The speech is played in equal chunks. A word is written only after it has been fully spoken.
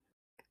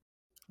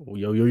Yo,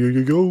 yo, yo,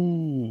 yo, yo.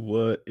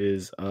 What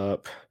is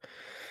up?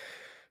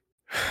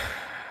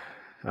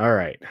 All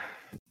right.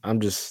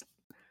 I'm just,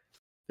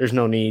 there's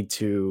no need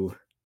to,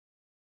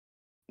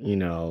 you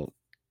know,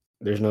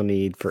 there's no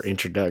need for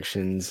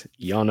introductions.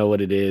 Y'all know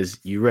what it is.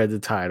 You read the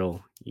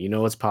title. You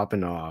know what's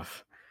popping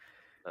off.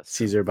 That's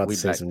true. Caesar about We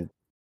to say back. some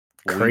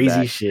We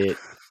crazy back. shit.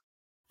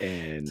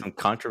 And Some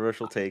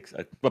controversial takes.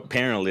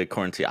 Apparently,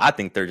 according to you, I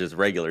think they're just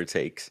regular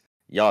takes.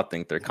 Y'all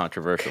think they're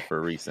controversial for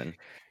a reason.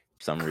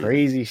 For some reason.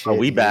 crazy Oh, shit.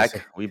 we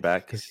back. We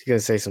back. He's gonna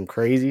say some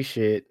crazy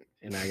shit,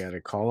 and I gotta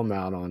call him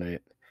out on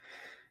it.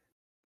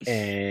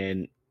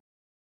 And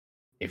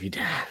if you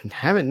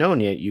haven't known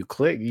yet,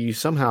 you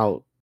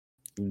somehow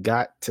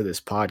got to this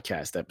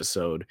podcast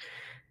episode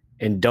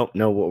and don't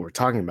know what we're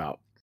talking about.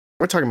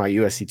 We're talking about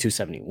USC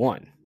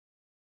 271.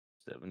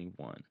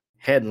 71.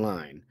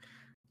 Headline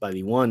by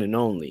the one and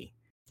only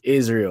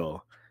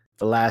Israel,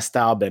 the last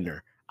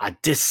stylebender,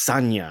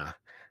 Adesanya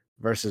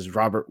versus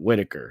Robert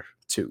Whitaker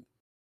 2.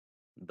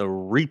 The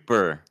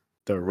Reaper.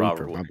 The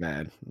Robert Reaper, my Whitaker.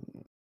 bad.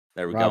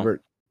 There we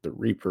Robert the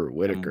Reaper go.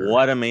 Whitaker.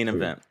 What a main 2.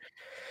 event.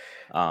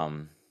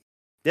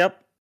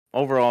 Yep.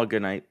 Overall,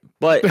 good night.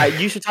 But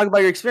you should talk about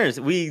your experience.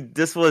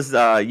 This was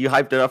you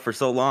hyped it up for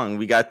so long.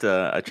 We got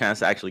a chance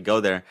to actually go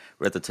there.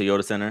 We're at the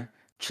Toyota Center,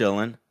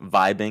 chilling,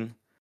 vibing.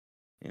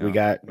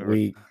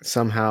 We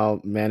somehow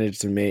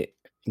managed to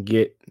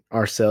get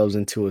ourselves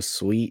into a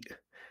suite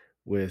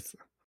with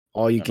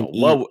all you can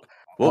eat.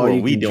 What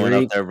were we doing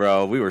up there,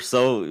 bro?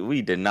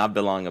 We did not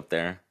belong up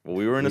there. Well,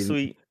 we were in a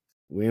suite.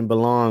 We didn't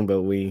belong,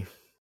 but we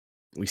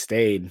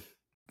stayed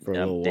for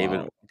a little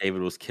while.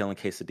 David was killing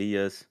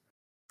quesadillas.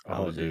 I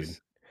was dude.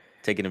 just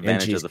taking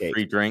advantage of the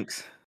free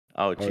drinks.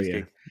 Oh,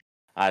 cheesecake. Yeah.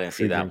 I didn't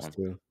see that one.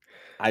 Too.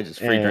 I just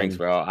free drinks,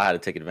 bro. I had to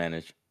take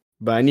advantage.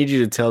 But I need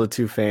you to tell the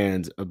two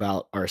fans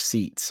about our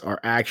seats,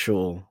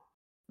 the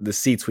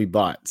seats we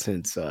bought,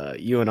 since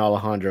you and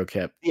Alejandro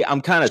kept. Yeah,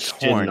 I'm kind of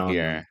torn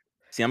here.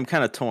 See, I'm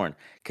kind of torn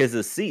because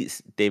the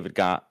seats David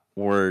got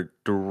were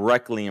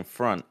directly in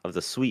front of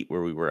the suite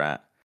where we were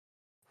at,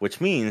 which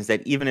means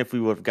that even if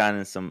we would have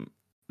gotten some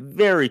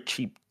very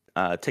cheap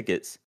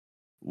tickets,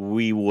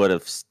 we would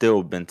have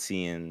still been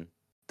seeing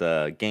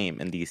the game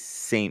in the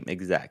same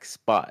exact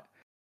spot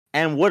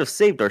and would have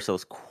saved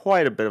ourselves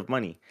quite a bit of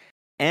money.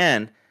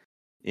 And,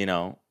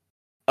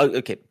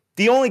 okay,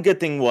 the only good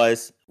thing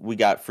was we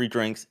got free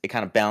drinks. It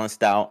kind of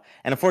balanced out.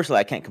 And unfortunately,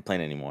 I can't complain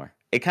anymore.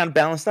 It kind of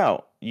balanced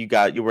out. You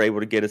were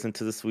able to get us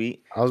into the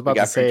suite. I was about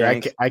to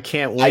say, I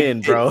can't win,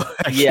 bro.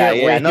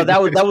 Yeah. No,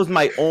 that was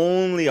my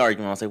only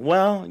argument. I was like,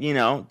 well,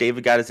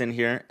 David got us in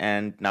here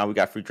and now we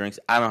got free drinks.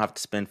 I don't have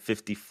to spend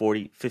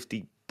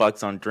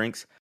 $50 on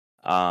drinks.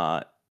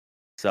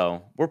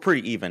 So we're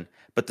pretty even,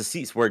 but the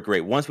seats were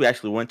great. Once we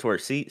actually went to our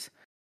seats,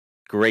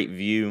 great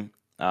view.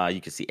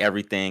 You could see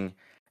everything.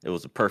 It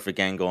was a perfect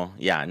angle.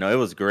 Yeah, no, it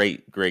was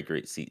great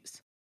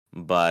seats.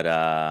 But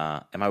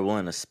am I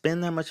willing to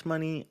spend that much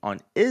money on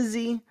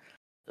Izzy?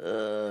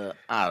 I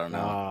don't know.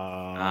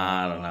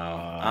 I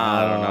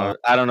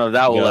don't know if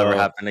that will ever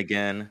happen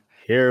again.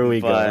 Here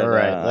we go. All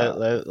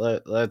right,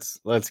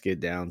 let's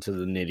get down to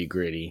the nitty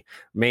gritty.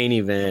 Main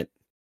event: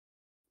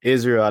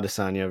 Israel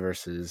Adesanya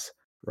versus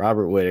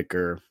Robert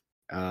Whitaker.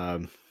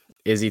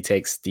 Izzy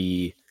takes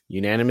the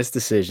unanimous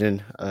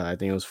decision. I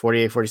think it was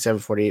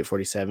 48-47,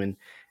 48-47,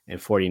 and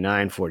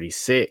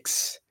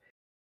 49-46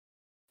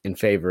 in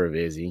favor of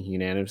Izzy.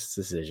 Unanimous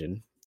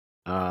decision.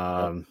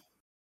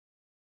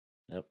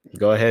 Yep.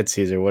 Go ahead,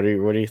 Caesar. What are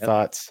your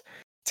thoughts?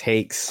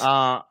 Takes?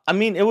 I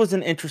mean, it was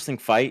an interesting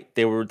fight.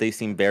 They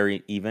seemed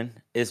very even.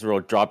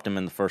 Israel dropped him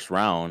in the first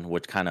round,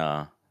 which kind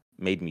of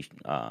made me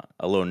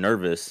a little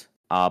nervous.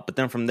 But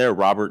then from there,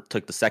 Robert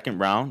took the second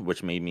round,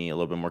 which made me a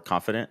little bit more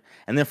confident.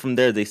 And then from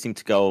there, they seemed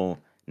to go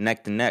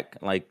neck to neck,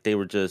 like they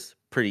were just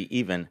pretty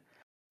even.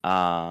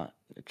 Took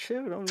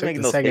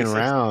the second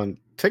round.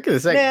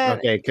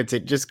 Okay,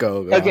 just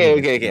go.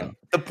 Okay.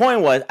 The point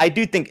was, I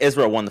do think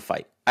Israel won the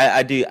fight.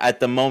 I do at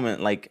the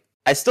moment. Like,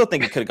 I still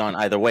think it could have gone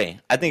either way.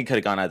 I think it could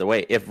have gone either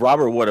way. If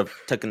Robert would have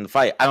taken the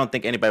fight, I don't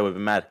think anybody would have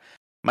been mad.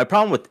 My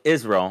problem with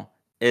Israel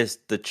is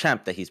the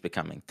champ that he's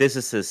becoming. This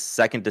is his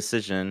second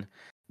decision.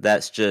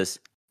 That's just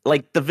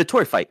like the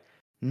Vettori fight.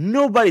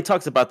 Nobody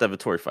talks about that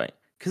Vettori fight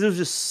because it was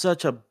just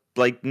such a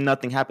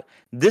nothing happened.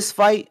 This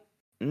fight,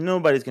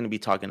 nobody's going to be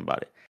talking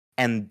about it.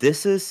 And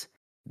this is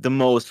the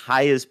most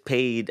highest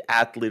paid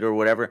athlete or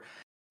whatever.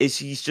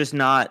 He's just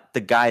not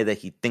the guy that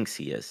he thinks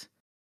he is.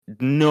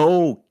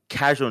 No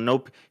casual,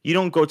 you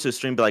don't go to the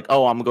stream and be like,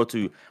 oh, I'm going to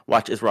go to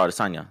watch Israel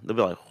Adesanya. They'll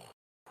be like,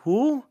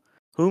 who?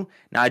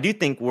 Now, I do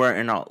think we're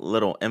in our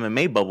little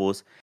MMA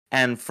bubbles.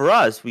 And for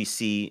us, we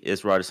see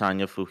Israel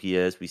Adesanya for who he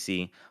is. We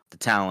see the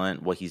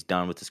talent, what he's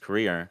done with his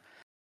career.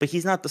 But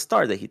he's not the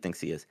star that he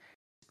thinks he is,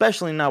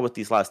 especially not with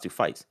these last two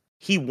fights.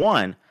 He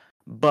won,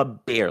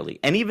 but barely.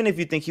 And even if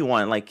you think he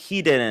won,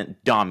 he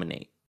didn't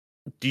dominate.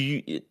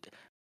 They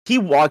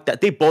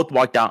both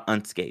walked out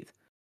unscathed.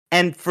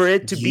 And for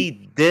it to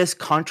be this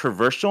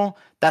controversial,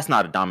 that's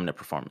not a dominant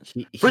performance.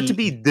 For it to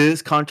be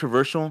this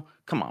controversial,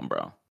 come on,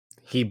 bro.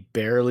 He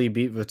barely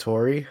beat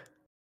Vettori.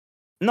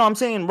 No, I'm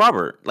saying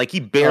Robert. Like he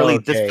barely.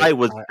 This Okay. fight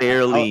was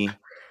barely.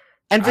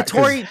 And Because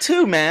Vettori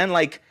too, man.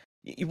 Like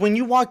when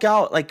you walk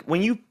out, like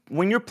when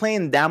you're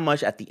playing that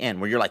much at the end,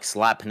 where you're like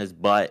slapping his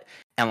butt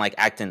and like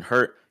acting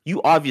hurt,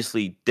 you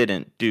obviously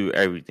didn't do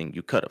everything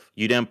you could have.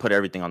 You didn't put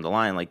everything on the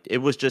line. Like it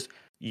was just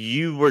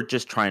you were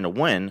just trying to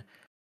win,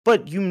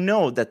 but you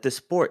know that this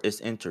sport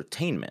is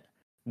entertainment.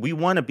 We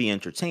want to be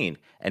entertained,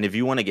 and if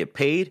you want to get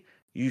paid,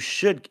 you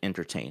should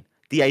entertain.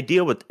 The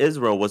idea with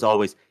Israel was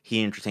always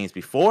he entertains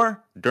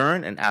before,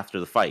 during, and after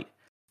the fight.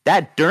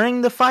 That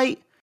during the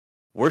fight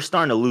we're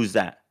starting to lose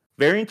that.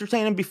 Very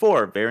entertaining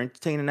before, very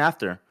entertaining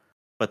after.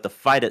 But the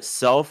fight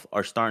itself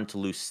are starting to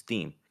lose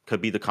steam.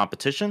 Could be the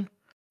competition,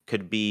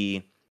 could be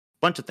a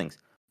bunch of things.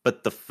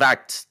 But the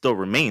fact still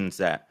remains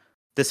that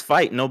this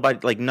fight,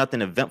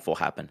 nothing eventful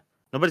happened.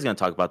 Nobody's going to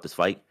talk about this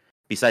fight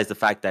besides the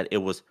fact that it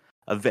was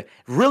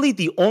really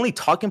the only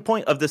talking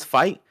point of this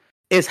fight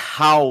is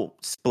how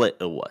split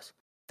it was.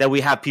 That we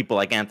have people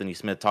like Anthony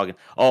Smith talking,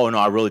 oh no,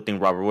 I really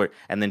think Robert Wood,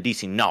 and then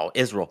DC, no,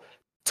 Israel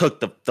took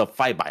the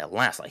fight by a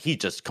lance. Like he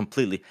just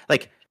completely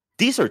like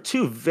these are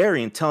two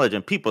very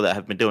intelligent people that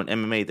have been doing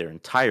MMA their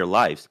entire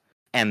lives,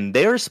 and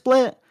they're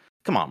split.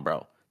 Come on,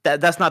 bro.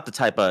 That's not the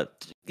type of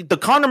the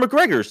Conor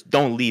McGregors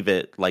don't leave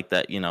it like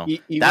that. You know,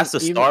 that's the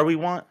star we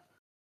want.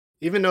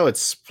 Even though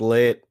it's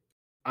split,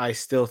 I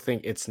still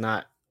think it's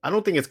not. I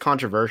don't think it's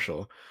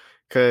controversial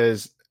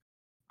because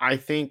I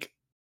think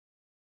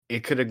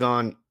it could have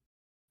gone.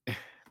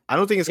 I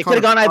don't think it could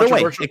have gone either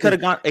way. It could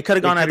have gone. It could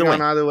have gone either way.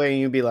 Either way,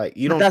 and you'd be like,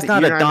 you don't. That's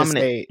not a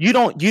dominate. You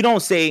don't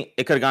say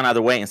it could have gone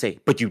either way and say,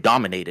 but you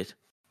dominated.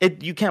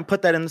 You can't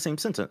put that in the same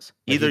sentence.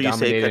 Either you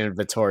say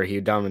Vettori,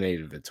 he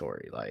dominated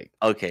Vettori. Like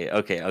okay,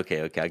 I'll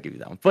give you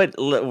that one. But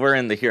we're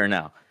in the here and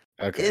now.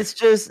 Okay, it's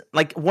just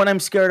like what I'm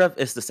scared of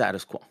is the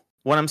status quo.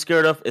 What I'm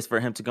scared of is for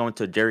him to go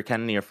into a Jerry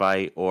Cannonier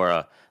fight,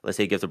 or let's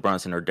say he gives a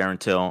Brunson or Darren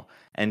Till,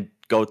 and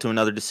go to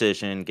another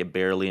decision, get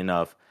barely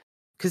enough.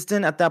 Because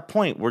then at that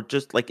point, we're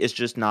just like, it's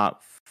just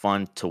not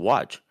fun to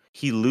watch.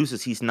 He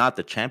loses. He's not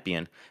the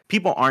champion.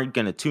 People aren't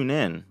going to tune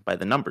in by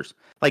the numbers.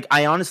 Like,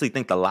 I honestly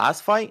think the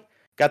last fight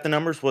got the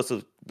numbers was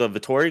the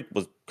Vettori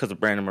was because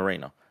of Brandon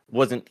Moreno. It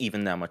wasn't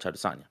even that much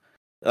Adesanya.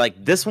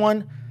 Like, this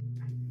one,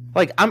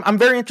 like, I'm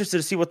very interested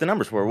to see what the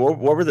numbers were. What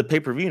were the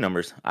pay-per-view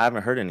numbers? I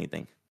haven't heard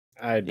anything.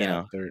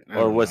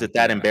 Or was it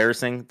that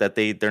embarrassing that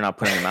they're not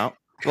putting them out?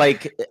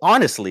 Like,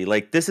 honestly,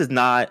 like, this is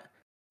not...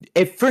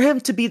 If for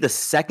him to be the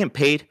second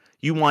paid...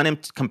 You want him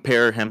to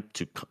compare him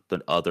to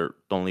the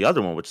only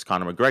other one, which is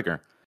Conor McGregor.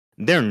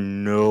 They're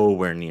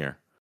nowhere near.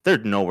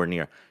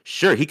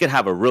 Sure, he could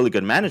have a really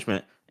good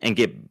management and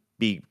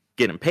be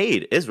getting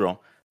paid,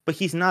 Israel, but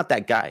he's not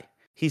that guy.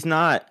 He's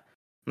not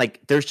like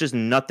there's just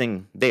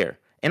nothing there.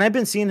 And I've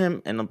been seeing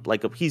him and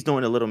like he's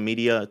doing a little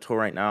media tour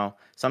right now,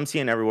 so I'm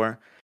seeing everywhere.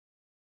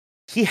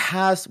 He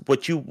has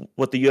what the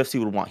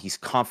UFC would want. He's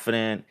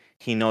confident.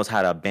 He knows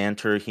how to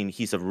banter.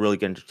 He's a really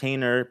good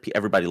entertainer.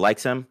 Everybody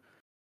likes him.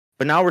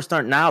 But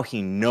now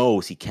he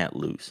knows he can't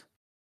lose.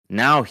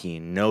 Now he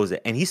knows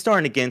it. And he's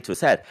starting to get into his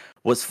head.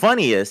 What's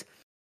funny is,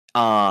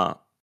 I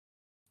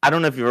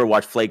don't know if you ever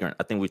watched Flagrant.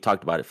 I think we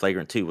talked about it,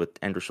 Flagrant 2 with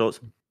Andrew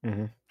Schultz.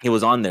 Mm-hmm. He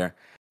was on there.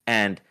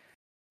 And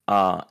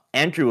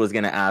Andrew was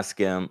going to ask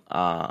him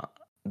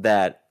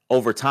that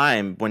over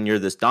time, when you're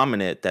this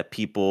dominant, that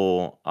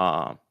people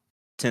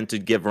tend to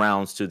give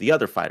rounds to the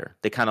other fighter.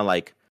 They kind of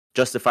like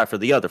justify for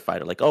the other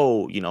fighter. Like,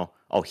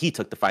 he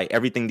took the fight.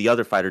 Everything the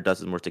other fighter does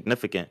is more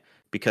significant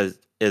because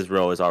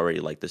Israel is already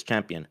like this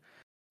champion.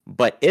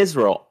 But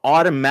Israel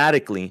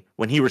automatically,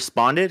 when he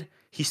responded,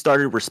 he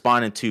started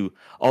responding to,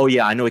 oh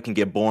yeah, I know it can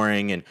get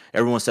boring and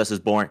everyone says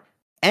it's boring.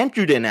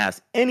 Andrew didn't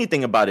ask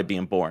anything about it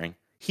being boring.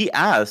 He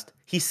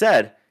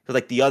said,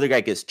 like the other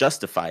guy gets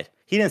justified.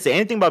 He didn't say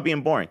anything about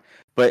being boring.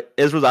 But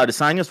Israel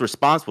Adesanya's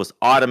response was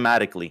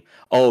automatically,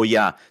 oh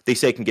yeah, they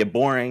say it can get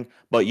boring,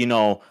 but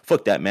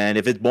fuck that, man.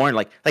 If it's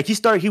boring,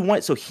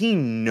 so he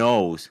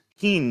knows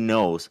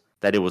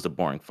that it was a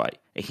boring fight.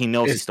 And he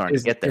knows he's starting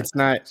to get there. It's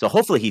not, so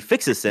hopefully he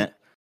fixes it,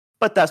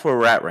 but that's where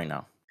we're at right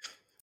now.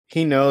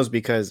 He knows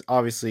because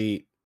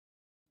obviously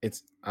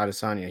it's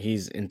Adesanya.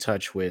 He's in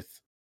touch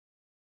with,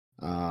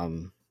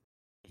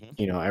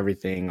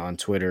 everything on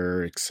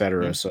Twitter,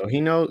 etc. Mm-hmm. So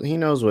he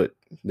knows what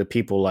the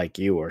people like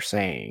you are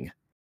saying.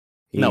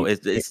 It's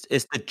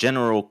the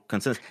general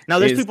consensus. Now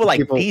there's people like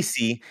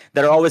BC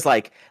that are always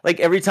like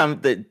every time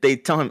that they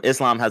tell him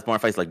Islam has more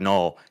fights, like,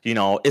 no,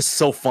 it's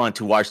so fun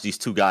to watch these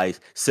two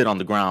guys sit on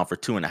the ground for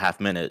 2.5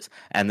 minutes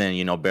and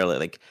then barely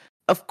like.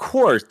 Of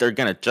course they're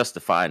gonna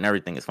justify it and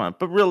everything is fun,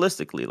 but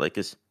realistically, like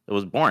it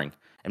was boring.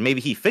 And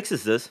maybe he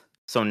fixes this,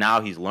 so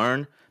now he's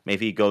learned.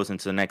 Maybe he goes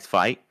into the next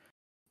fight,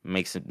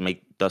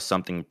 does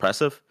something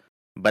impressive,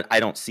 but I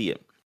don't see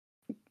it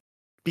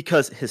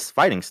because his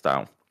fighting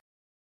style.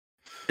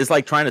 It's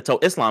like trying to tell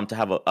Islam to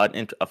have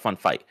a fun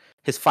fight.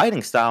 His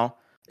fighting style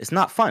is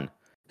not fun.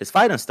 His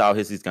fighting style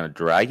is he's going to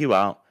drag you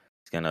out.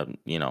 He's going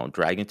to,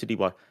 drag you into deep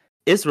water.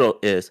 Israel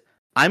is,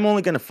 I'm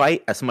only going to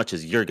fight as much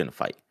as you're going to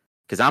fight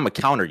because I'm going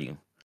to counter you.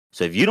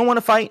 So if you don't want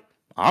to fight,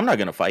 I'm not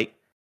going to fight.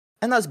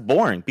 And that's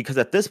boring because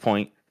at this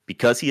point,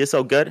 because he is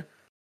so good,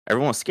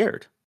 everyone's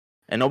scared.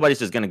 And nobody's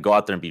just going to go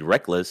out there and be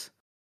reckless,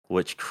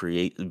 which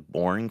creates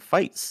boring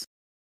fights.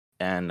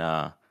 And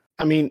I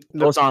mean,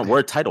 those aren't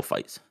worth title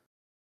fights.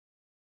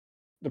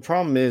 The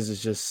problem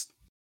is just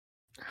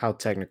how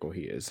technical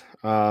he is.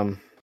 I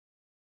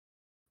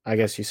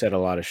guess you said a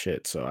lot of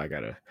shit, so I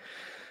gotta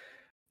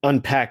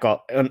unpack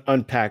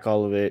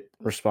all of it,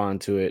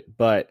 respond to it.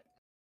 But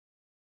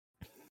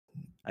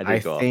I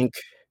think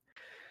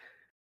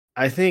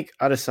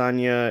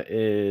Adesanya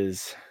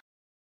is.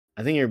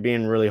 I think you're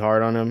being really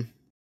hard on him.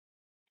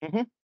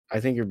 Mm-hmm. I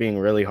think you're being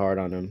really hard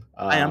on him.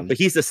 I am, but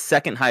he's the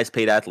second highest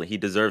paid athlete. He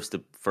deserves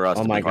for us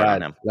to be hard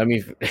on him. Let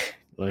me.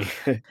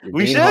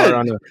 We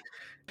should.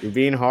 You're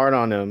being hard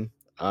on him.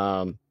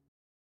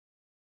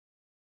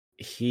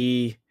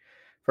 He,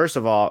 first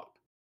of all,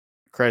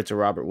 credit to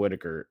Robert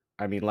Whitaker.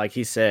 I mean, like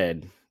he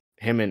said,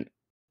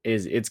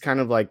 it's kind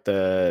of like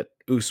the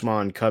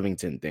Usman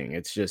Covington thing.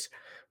 It's just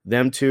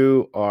them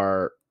two,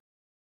 and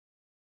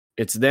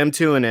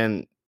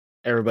then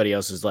everybody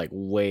else is like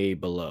way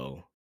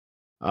below.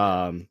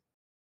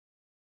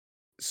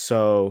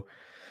 So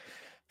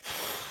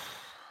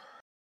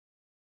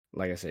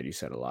like I said, you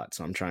said a lot,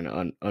 so I'm trying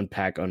to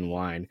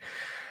unwind.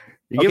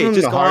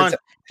 Just go on.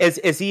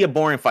 Is he a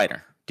boring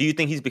fighter? Do you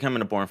think he's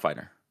becoming a boring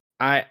fighter?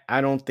 I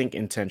don't think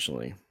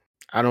intentionally.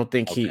 I don't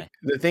think the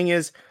thing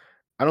is,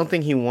 I don't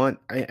think he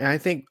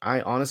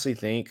I honestly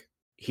think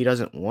he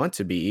doesn't want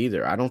to be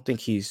either. I don't think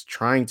he's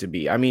trying to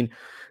be. I mean,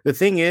 the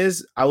thing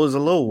is, I was a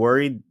little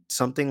worried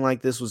something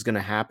like this was going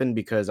to happen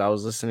because I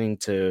was listening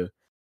to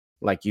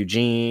like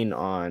Eugene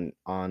on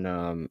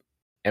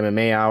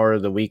MMA Hour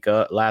the week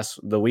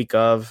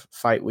of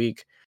fight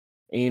week.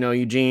 And,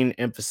 Eugene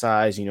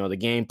emphasized, the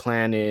game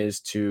plan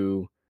is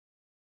to,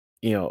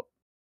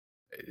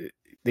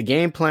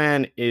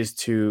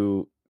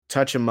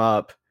 touch him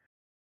up,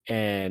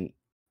 and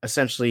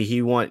essentially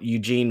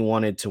Eugene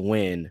wanted to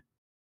win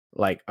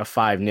like a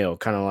 5-0,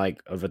 kind of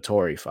like a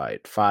Vettori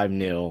fight,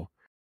 5-0.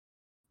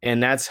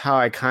 And that's how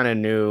I kind of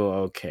knew,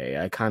 okay,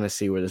 I kind of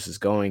see where this is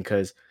going,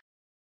 because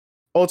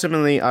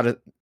ultimately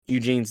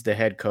Eugene's the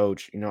head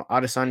coach.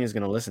 Adesanya is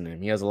going to listen to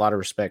him. He has a lot of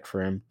respect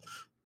for him,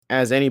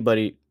 as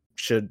anybody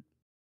should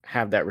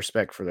have that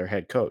respect for their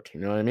head coach. You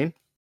know what I mean?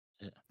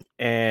 Yeah.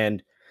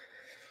 And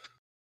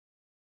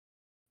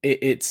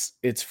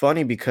it's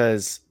funny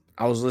because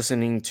I was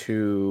listening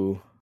to.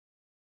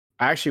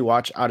 I actually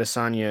watched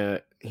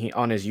Adesanya. He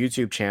on his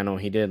YouTube channel.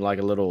 He did like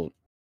a little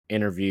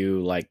interview,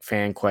 like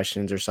fan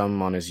questions or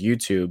something on his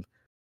YouTube,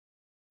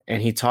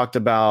 and he talked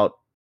about,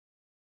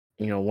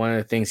 one of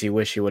the things he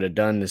wished he would have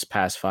done this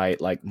past fight,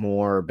 like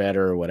more or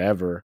better or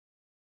whatever.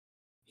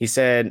 He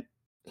said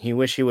he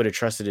wished he would have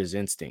trusted his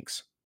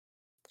instincts.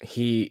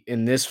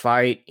 In this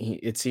fight,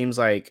 it seems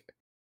like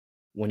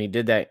when he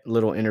did that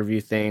little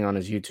interview thing on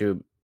his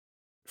YouTube,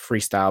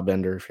 Freestyle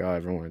Bender, if y'all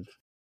ever want to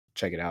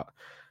check it out.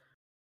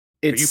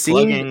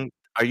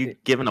 Are you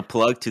giving a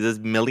plug to this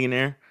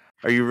millionaire?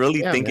 Are you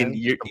really thinking man,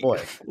 you're the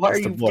boy? Why are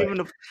you giving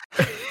a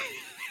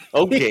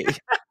Okay.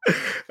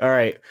 All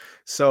right.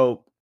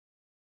 So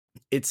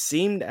it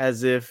seemed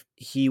as if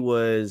he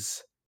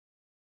was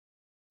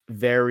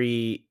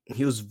very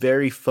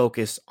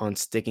focused on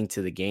sticking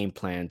to the game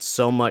plan,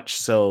 so much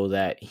so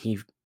that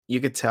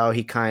you could tell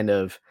he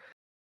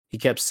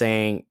kept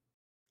saying,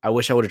 I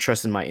wish I would have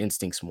trusted my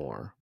instincts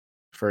more.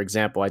 For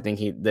example, I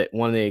think that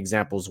one of the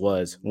examples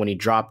was when he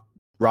dropped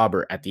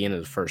Robert at the end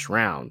of the first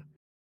round.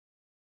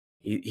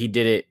 He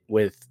did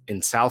it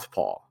in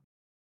Southpaw.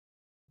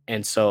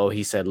 And so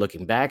he said,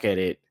 looking back at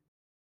it,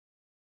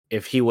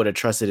 if he would have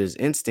trusted his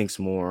instincts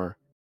more,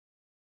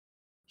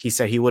 he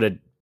said he would have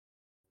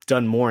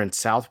done more in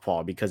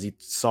Southpaw, because he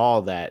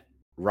saw that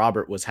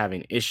Robert was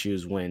having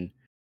issues when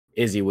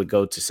Izzy would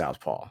go to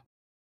Southpaw.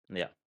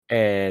 Yeah.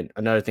 And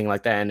another thing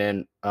like that.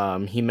 And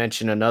then he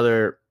mentioned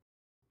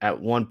at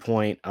one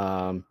point,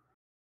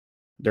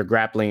 their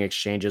grappling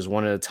exchanges.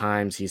 One of the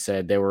times he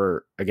said they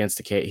were against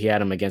the cage. He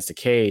had him against the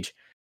cage.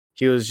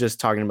 He was just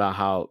talking about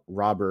how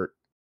Robert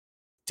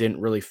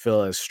didn't really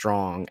feel as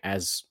strong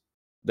as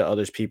the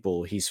other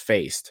people he's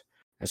faced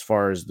as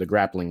far as the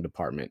grappling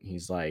department.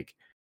 He's like,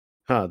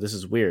 this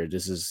is weird.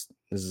 This is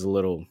a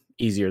little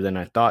easier than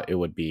I thought it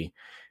would be.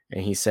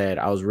 And he said,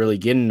 I was really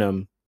getting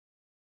them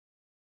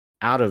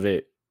out of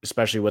it,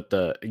 especially with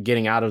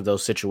getting out of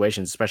those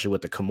situations, especially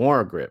with the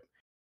Kimura grip.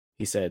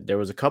 He said there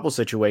was a couple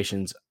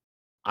situations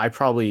I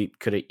probably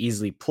could have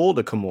easily pulled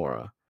a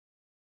Kimura,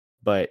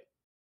 but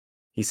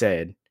he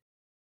said,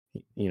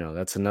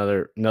 that's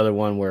another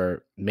one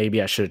where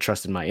maybe I should have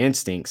trusted my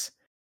instincts,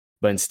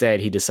 but instead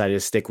he decided to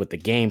stick with the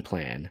game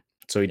plan.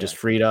 So he just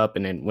freed up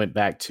and then went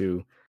back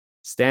to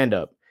stand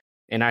up.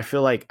 And I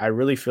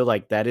really feel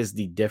like that is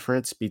the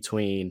difference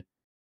between,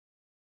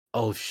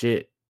 oh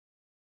shit,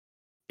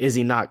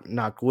 Izzy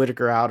knocked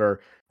Whitaker out,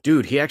 or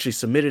dude, he actually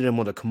submitted him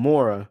with a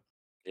Kimura,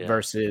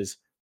 versus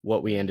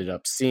what we ended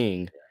up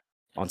seeing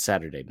on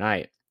Saturday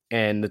night.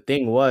 And the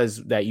thing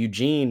was that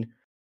Eugene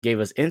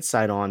gave us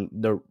insight on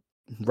the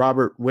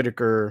Robert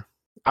Whitaker,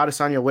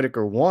 Adesanya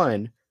Whitaker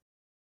 1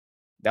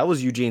 that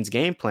was Eugene's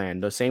game plan.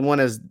 The same one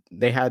as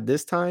they had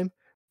this time.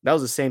 That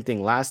was the same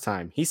thing last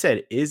time. He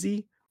said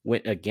Izzy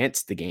went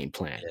against the game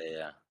plan.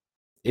 Yeah.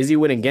 Izzy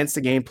went against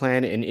the game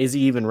plan, and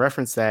Izzy even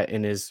referenced that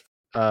in his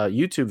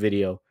YouTube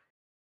video.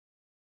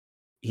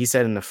 He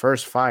said in the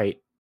first fight,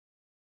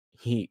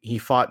 he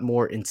fought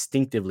more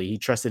instinctively. He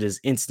trusted his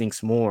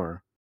instincts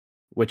more,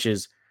 which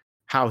is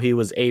how he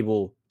was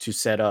able to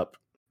set up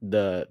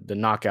the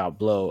knockout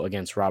blow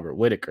against Robert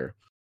Whitaker.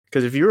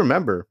 Because if you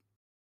remember,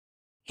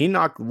 he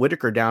knocked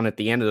Whitaker down at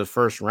the end of the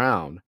first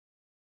round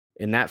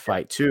in that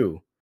fight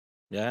too.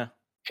 Yeah.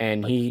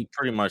 And like he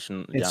pretty much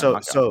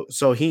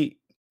so he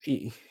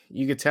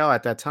you could tell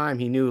at that time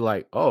he knew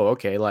like, oh,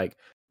 okay, like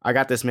I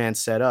got this man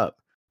set up.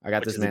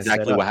 Which is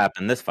exactly what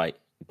happened this fight.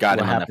 Got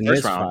him on that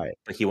first round,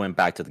 but he went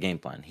back to the game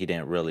plan. He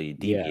didn't really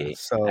deviate. Yeah,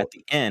 so at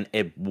the end,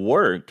 it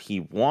worked.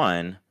 He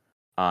won.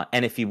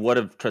 And if he would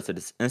have trusted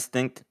his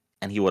instinct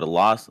and he would have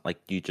lost, like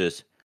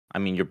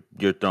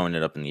you're throwing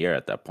it up in the air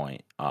at that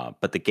point.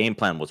 But the game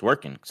plan was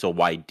working. So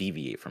why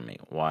deviate from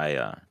it?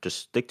 Why just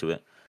stick to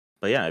it?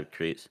 But yeah, it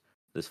creates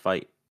this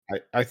fight.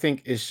 I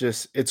think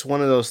it's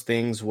one of those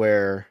things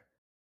where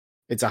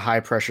it's a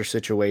high pressure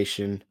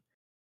situation.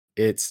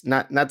 It's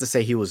not to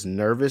say he was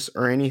nervous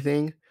or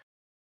anything.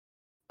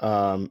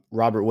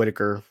 Robert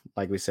Whitaker,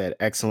 like we said,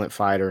 excellent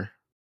fighter,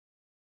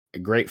 a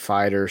great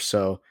fighter.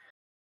 So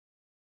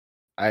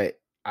I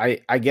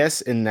guess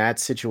in that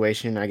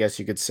situation, I guess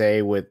you could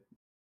say with,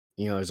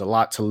 there's a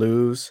lot to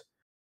lose.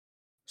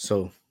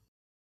 So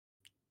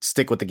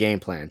stick with the game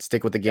plan.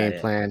 Stick with the game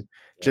plan.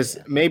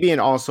 Maybe, and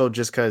also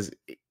just because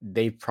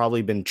they've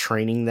probably been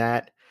training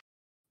that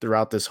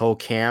throughout this whole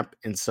camp,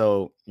 and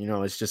so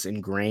it's just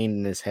ingrained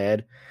in his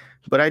head.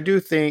 But I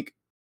do think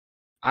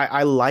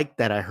I like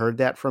that I heard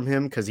that from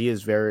him because he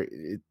is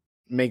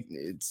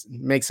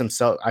makes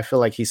himself. I feel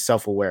like he's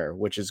self-aware,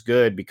 which is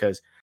good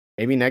because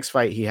maybe next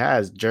fight he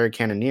has Jared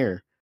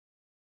Cannonier,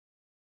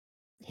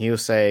 he'll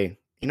say,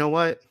 you know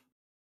what?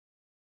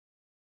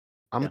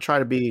 I'm gonna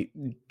try to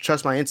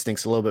trust my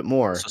instincts a little bit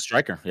more. So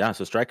striker,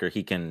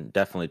 he can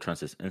definitely trust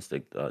his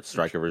instinct.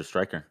 Striker versus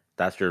striker.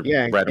 That's your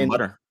bread and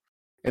butter.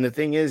 And the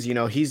thing is,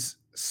 he's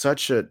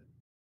such a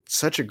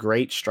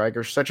great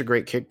striker, such a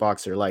great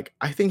kickboxer. Like,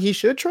 I think he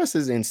should trust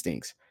his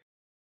instincts.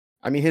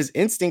 I mean, his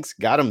instincts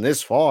got him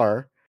this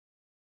far.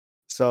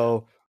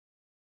 So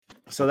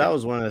that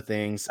was one of the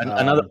things.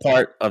 Another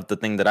part of the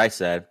thing that I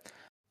said,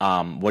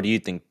 what do you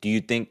think? Do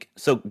you think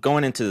so?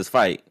 Going into this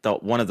fight,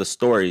 one of the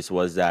stories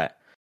was that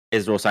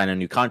Israel signed a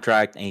new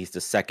contract and he's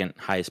the second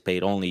highest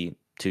paid, only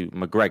to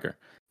McGregor.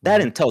 That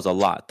entails a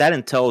lot. That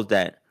entails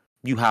that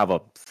you have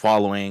a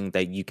following,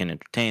 that you can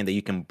entertain, that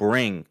you can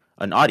bring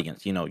an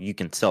audience. You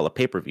can sell a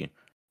pay-per-view.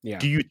 Yeah.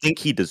 Do you think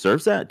he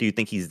deserves that? Do you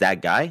think he's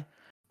that guy?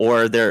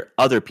 Or are there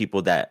other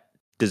people that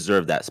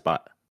deserve that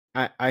spot?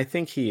 I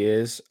think he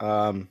is.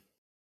 I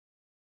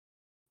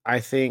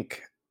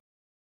think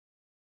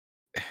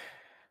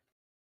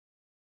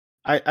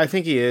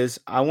he is.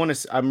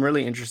 I'm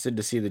really interested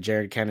to see the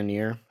Jared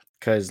Cannonier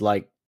because,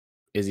 like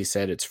Izzy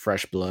said, it's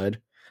fresh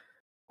blood.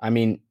 I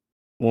mean,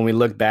 when we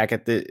look back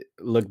at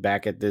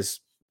this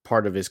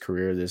part of his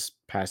career this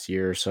past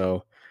year or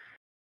so,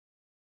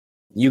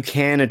 you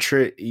can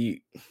to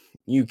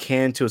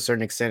a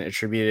certain extent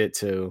attribute it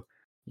to,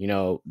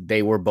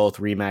 they were both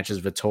rematches,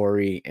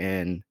 Vettori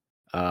and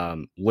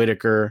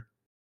Whitaker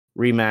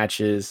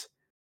rematches.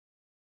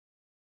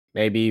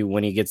 Maybe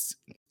when he gets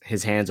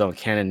his hands on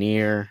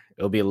Cannonier,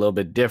 it'll be a little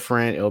bit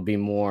different. It'll be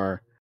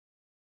more,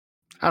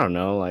 I don't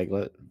know, like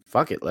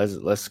fuck it,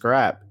 let's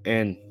scrap.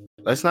 And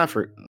let's not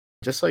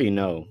just so you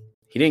know,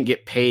 he didn't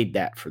get paid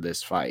that for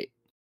this fight.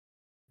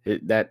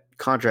 That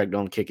contract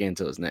don't kick in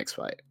until his next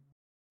fight.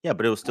 Yeah,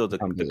 but it was still the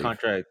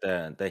contract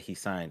that he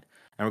signed.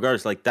 And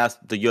regardless, like that's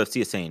the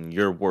UFC is saying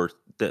you're worth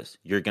this.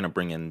 You're gonna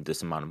bring in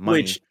this amount of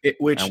money.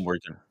 Which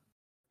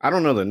I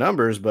don't know the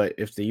numbers, but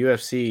if the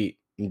UFC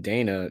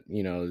Dana,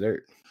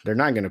 they're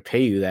not gonna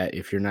pay you that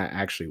if you're not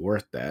actually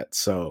worth that.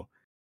 So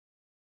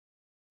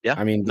yeah,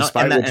 I mean,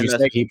 despite what you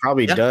say, he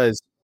probably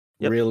does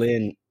reel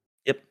in.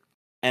 Yep.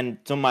 And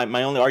so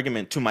my only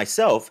argument to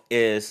myself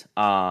is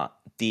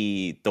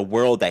the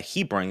world that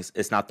he brings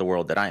is not the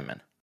world that I'm in.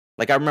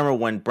 Like, I remember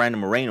when Brandon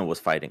Moreno was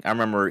fighting, I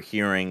remember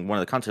hearing one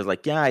of the commentators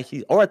like, I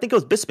think it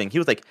was Bisping. He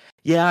was like,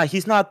 yeah,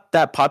 he's not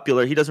that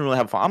popular. He doesn't really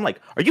have fun. I'm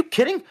like, are you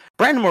kidding?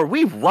 Brandon Moreno,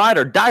 we ride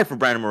or die for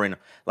Brandon Moreno.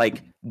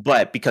 Like,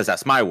 but because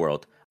that's my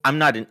world, I'm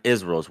not in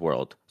Israel's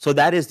world. So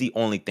that is the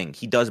only thing.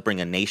 He does bring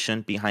a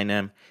nation behind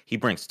him. He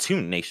brings two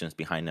nations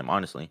behind him,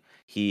 honestly.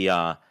 He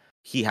has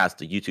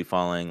the YouTube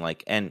following,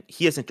 like, and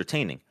he is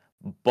entertaining.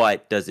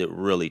 But does it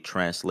really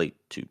translate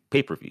to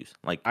pay-per-views?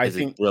 Like, is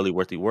it really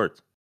worth the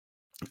words?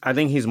 I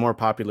think he's more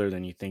popular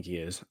than you think he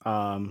is.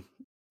 When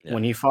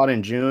he fought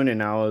in June,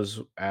 and I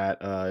was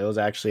at, it was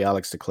actually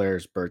Alex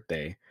DeClaire's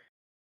birthday,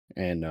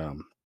 and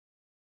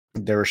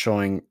they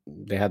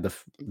had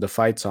the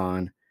fights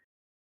on.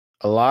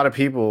 A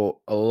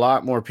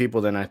lot more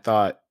people than I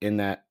thought in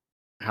that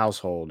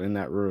household, in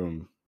that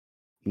room,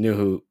 knew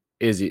who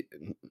Izzy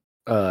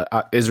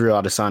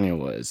Israel Adesanya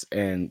was,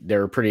 and they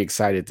were pretty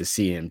excited to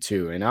see him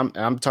too. And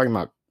I'm talking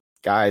about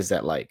guys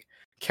that like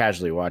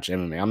casually watch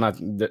MMA. I'm not.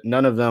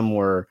 None of them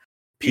were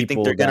Do you think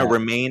people they're going to that.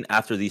 remain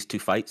after these 2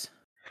 fights?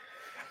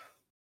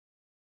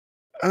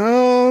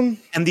 Um.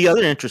 And the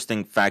other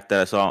interesting fact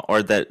that I saw,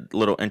 or that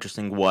little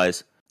interesting,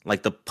 was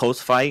like the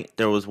post fight.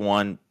 There was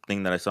one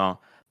thing that I saw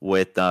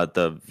with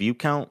the view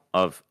count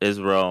of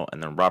Israel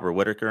and then Robert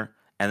Whitaker,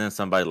 and then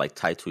somebody like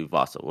Tai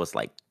Tuivasa was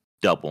like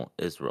double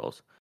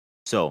Israel's.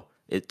 So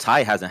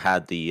Tai hasn't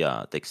had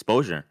the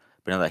exposure,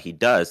 but now that he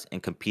does,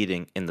 and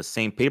competing in the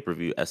same pay per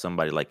view as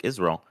somebody like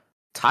Israel,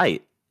 Tai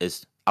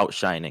is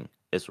outshining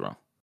Israel.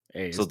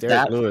 Hey, So it's Derek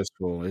that Lewis,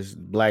 fool. It's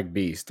Black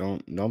Beast.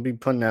 Don't be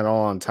putting that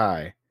all on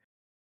Ty.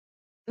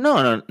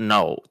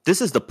 No.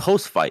 This is the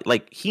post fight.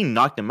 Like he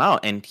knocked him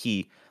out, and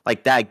he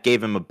like that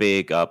gave him a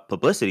big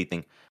publicity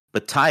thing.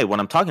 But Ty, what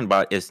I'm talking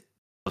about is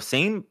the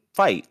same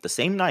fight, the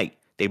same night.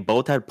 They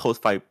both had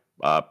post fight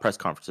press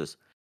conferences.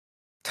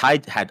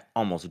 Ty had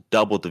almost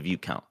double the view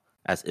count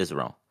as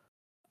Israel,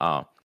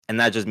 uh, and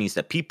that just means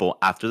that people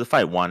after the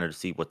fight wanted to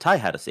see what Ty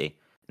had to say,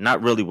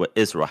 not really what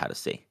Israel had to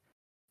say,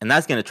 and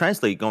that's going to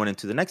translate going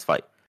into the next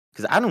fight.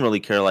 Because I don't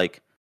really care.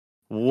 Like,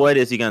 what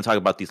is he going to talk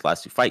about these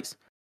last 2 fights?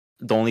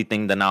 The only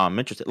thing that now I'm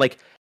interested, like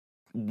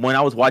when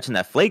I was watching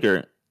that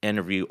Flager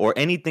interview or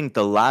anything,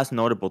 the last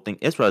notable thing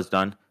Israel has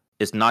done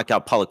is knock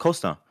out Paulo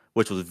Costa,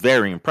 which was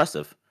very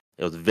impressive.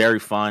 It was very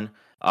fun.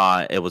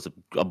 It was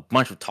a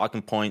bunch of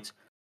talking points.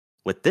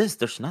 With this,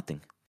 there's nothing.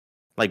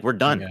 Like we're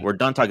done. Yeah. We're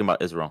done talking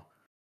about Israel.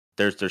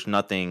 There's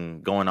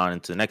nothing going on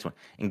into the next one.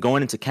 And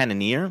going into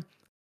Cannonier,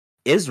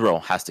 Israel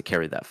has to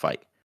carry that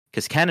fight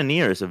because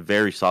Cannonier is a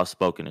very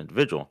soft-spoken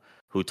individual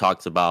who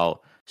talks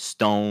about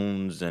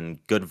stones and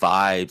good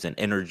vibes and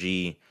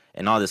energy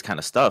and all this kind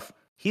of stuff.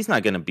 He's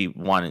not going to be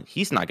wanting.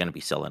 He's not going to be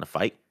selling a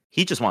fight.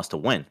 He just wants to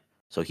win.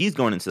 So he's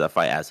going into that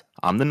fight as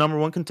I'm the number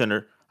 1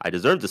 contender. I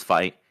deserve this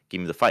fight.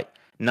 Give me the fight.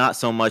 Not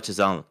so much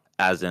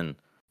as in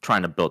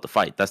trying to build the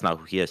fight. That's not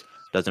who he is.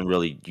 Doesn't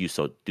really do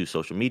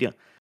social media.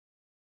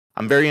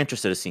 I'm very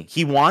interested to see.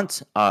 He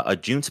wants a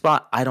June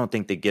spot. I don't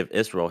think they give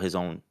Israel his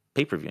own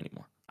pay-per-view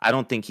anymore. I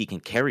don't think he can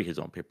carry his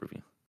own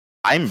pay-per-view.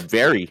 I'm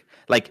very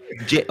like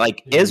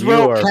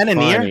Israel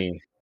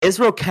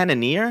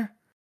Cannonier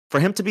for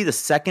him to be the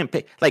second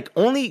pick, like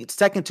only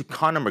second to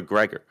Conor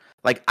McGregor.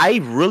 Like I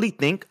really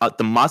think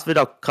the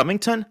Masvidal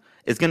Covington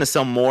is going to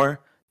sell more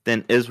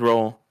than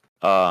Israel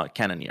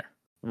Cannonier,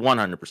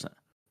 100%.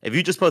 If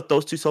you just put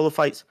those 2 solo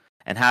fights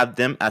and have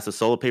them as a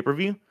solo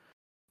pay-per-view,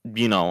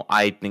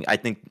 I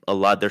think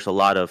there's a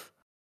lot of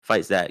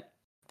fights that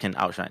can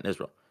outshine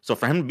Israel. So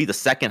for him to be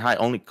the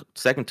only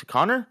second to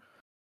Conor,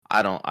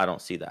 I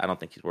don't see that. I don't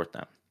think he's worth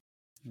that.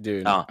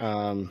 Dude,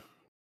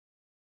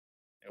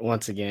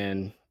 once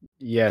again,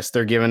 yes,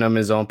 they're giving him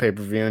his own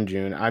pay-per-view in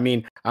June. I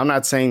mean, I'm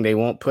not saying they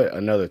won't put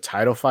another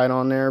title fight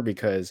on there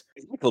because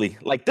exactly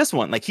like this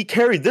one, like he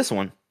carried this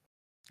one.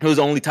 It was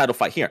the only title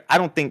fight here. I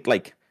don't think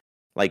like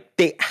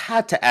they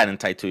had to add in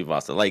Tai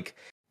Tuivasa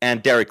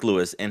and Derek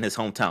Lewis in his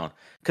hometown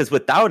because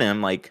without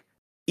him, like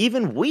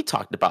even we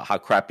talked about how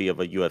crappy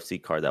of a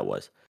UFC card that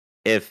was.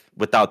 If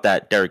without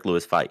that Derek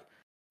Lewis fight,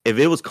 if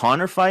it was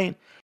Conor fight,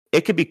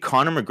 it could be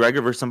Conor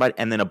McGregor versus somebody,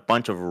 and then a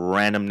bunch of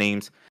random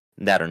names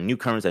that are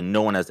newcomers that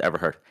no one has ever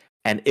heard,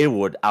 and it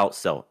would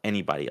outsell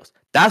anybody else.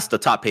 That's the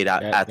top paid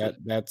athlete.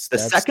 That's the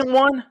second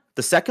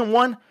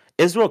one.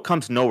 Israel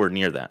comes nowhere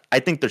near that. I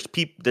think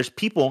there's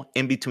people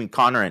in between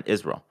Conor and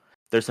Israel.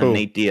 There's some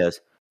Nate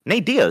Diaz.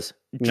 Nate Diaz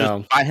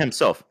just by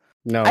himself.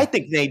 No, I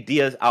think Nate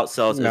Diaz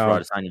outsells Israel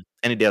Adesanya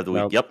any day of the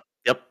week. Yep.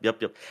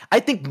 I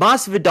think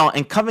Masvidal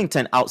and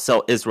Covington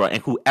outsell Israel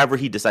and whoever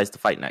he decides to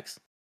fight next.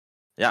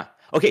 Yeah.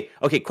 Okay.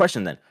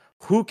 Question then: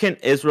 Who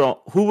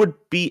would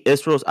be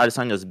Israel's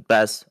Adesanya's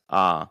best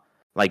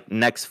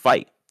next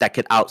fight that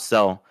could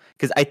outsell?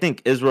 Because I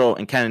think Israel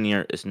and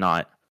Cannonier is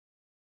not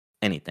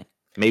anything.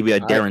 Maybe a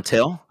Darren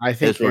Till. I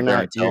think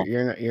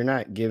you're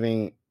not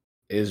giving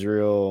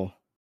Israel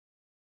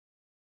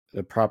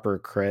the proper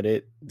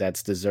credit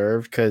that's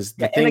deserved because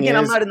I'm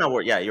not in that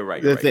word. Yeah, you're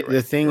right.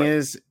 The thing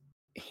is,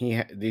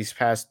 these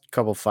past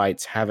couple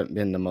fights haven't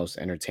been the most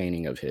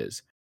entertaining of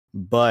his.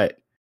 But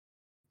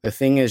the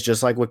thing is,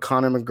 just like with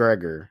Conor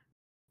McGregor,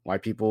 why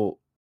people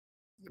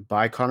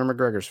buy Conor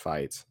McGregor's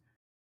fights,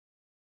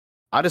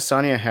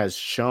 Adesanya has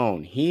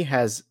shown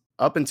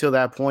up until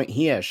that point,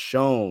 he has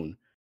shown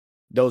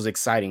those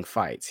exciting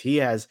fights. He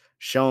has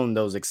shown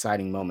those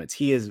exciting moments.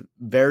 He is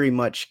very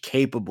much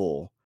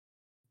capable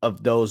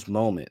of those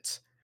moments.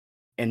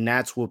 And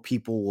that's what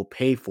people will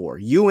pay for.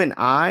 You and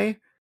I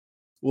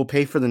will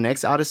pay for the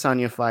next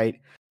Adesanya fight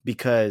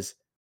because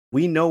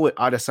we know what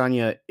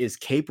Adesanya is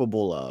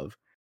capable of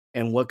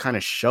and what kind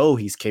of show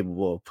he's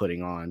capable of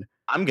putting on.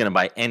 I'm gonna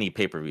buy any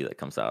pay-per-view that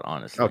comes out,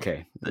 honestly.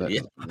 Okay.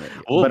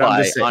 We'll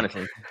buy it,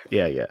 honestly.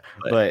 Yeah.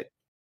 But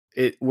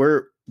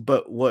we're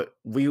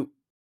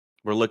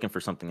looking for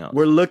something else.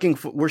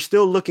 We're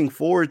still looking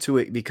forward to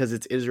it because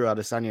it's Israel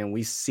Adesanya and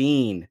we've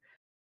seen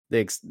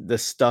the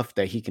stuff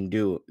that he can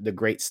do, the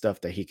great stuff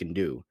that he can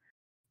do.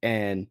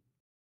 And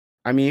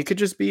I mean, it could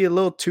just be a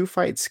little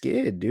 2-fight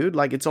skid, dude.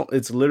 Like it's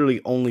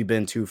literally only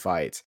been 2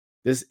 fights.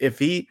 This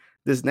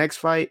next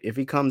fight, if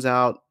he comes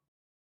out,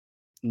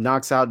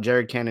 knocks out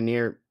Jared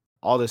Cannonier,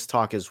 all this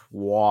talk is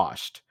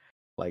washed.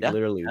 Like Yeah,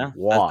 literally yeah, that is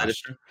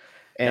washed. true.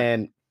 Yeah.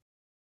 And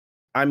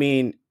I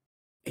mean,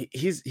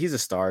 he's a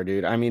star,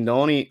 dude. I mean,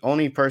 the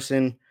only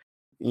person,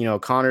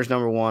 Connor's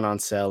number 1 on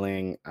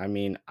selling. I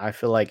mean, I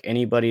feel like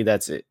anybody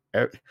that's it.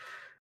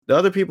 The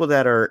other people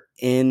that are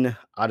in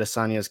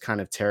Adesanya's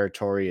kind of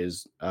territory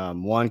is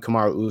one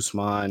Kamaru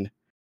Usman.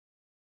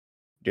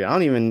 Dude, I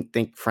don't even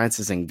think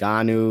Francis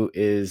Ngannou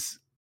is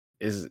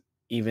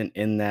even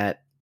in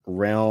that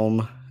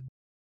realm.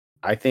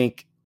 I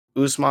think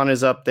Usman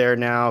is up there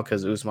now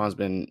because Usman's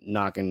been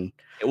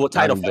What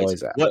title knocking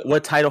fights? boys out.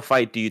 What title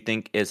fight do you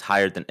think is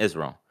higher than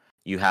Israel?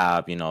 You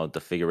have, the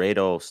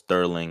Figueiredo,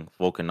 Sterling,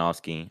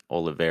 Volkanovski,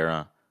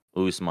 Oliveira,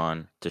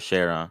 Usman,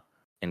 Teixeira,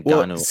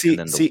 Well, Ngannou, and see,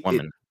 then the see, it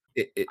women.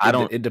 it it, I it,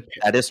 don't. it, dep-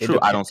 That is it true.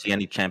 I depends. don't see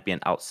any champion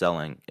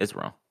outselling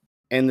Israel.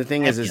 And the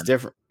thing is, it's Champion.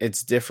 different.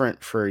 It's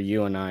different for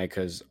you and I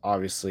because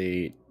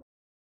obviously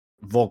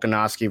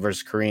Volkanovski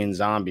versus Korean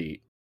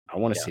Zombie. I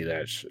want to Yeah. see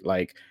that.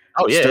 Like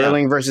Oh yeah, yeah,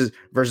 Sterling versus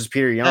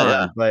Peter yeah, yeah.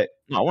 Yan. But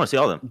No, I want to see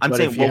all of them. I'm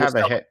saying if you what would have a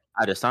sell head,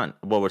 Adesanya?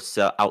 What would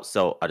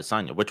outsell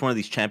Adesanya? Which one of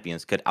these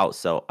champions could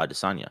outsell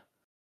Adesanya?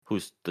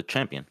 Who's the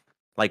champion?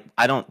 Like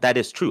I don't. That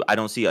is true. I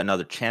don't see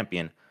another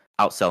champion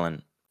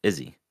outselling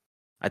Izzy.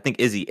 I think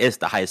Izzy is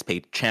the highest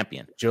paid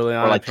champion or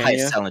Juliana like highest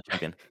Pena, selling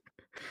champion.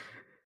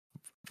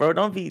 Bro,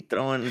 don't be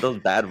throwing those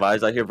bad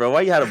vibes out here, bro.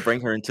 Why you had to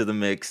bring her into the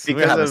mix? We're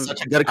because having of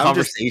such a good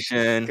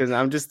conversation.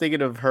 I'm just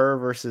thinking of her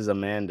versus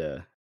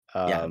Amanda.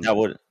 Yeah, that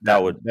would.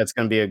 That's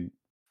gonna be a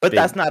But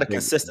that's not a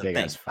consistent big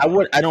thing. ass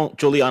fight. I don't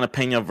Juliana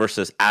Pena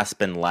versus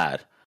Aspen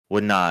Ladd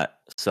would not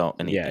sell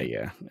Yeah,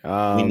 anything.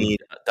 yeah. We need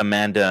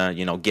Amanda,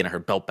 getting her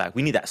belt back.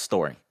 We need that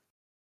story.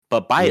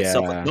 But by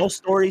itself, with Yeah. no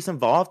stories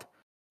involved,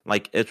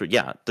 like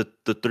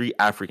the 3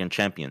 African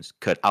champions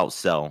could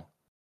outsell.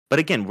 But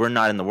again, we're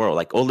not in the world.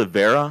 Like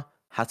Oliveira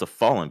has a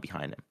following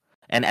behind him.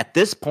 And at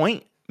this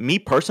point, me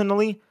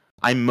personally,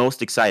 I'm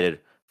most excited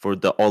for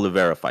the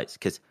Oliveira fights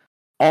because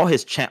all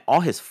his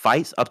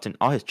fights up to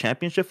all his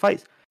championship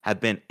fights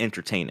have been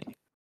entertaining.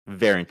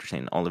 Very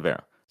entertaining,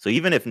 Oliveira. So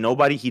even if he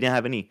didn't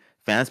have any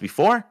fans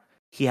before,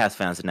 he has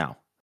fans now.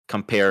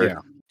 Compared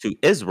to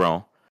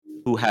Israel,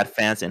 who had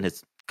fans in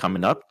his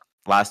coming up,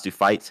 last 2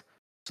 fights,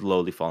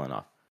 slowly falling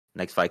off.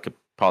 Next fight could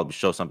probably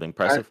show something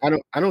impressive. I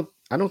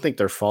don't think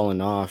they're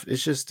falling off.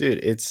 It's just, dude,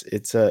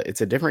 it's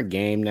a different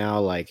game now.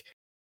 Like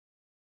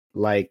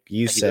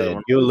you said,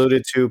 you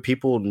alluded to,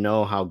 people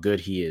know how good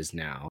he is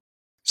now.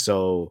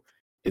 So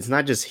it's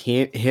not just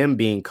him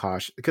being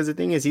cautious, because the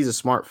thing is, he's a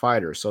smart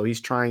fighter. So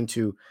he's trying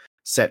to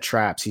set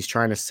traps. He's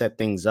trying to set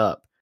things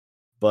up.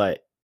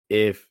 But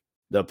if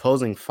the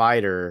opposing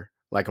fighter,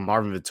 like a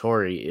Marvin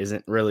Vettori,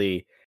 isn't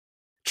really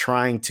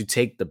trying to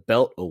take the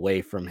belt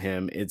away from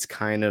him, it's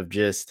kind of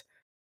just.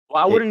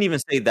 Well, I wouldn't even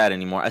say that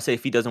anymore. I say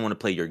if he doesn't want to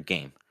play your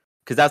game,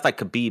 because that's like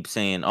Khabib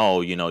saying,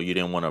 "Oh, you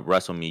didn't want to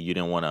wrestle me. You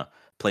didn't want to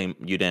play.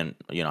 You didn't.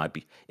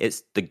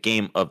 It's the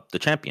game of the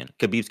champion.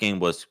 Khabib's game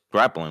was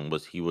grappling.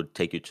 Was he would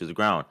take you to the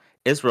ground.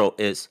 Israel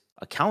is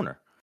a counter,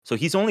 so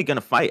he's only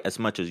gonna fight as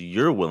much as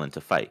you're willing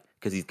to fight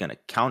because he's gonna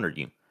counter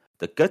you.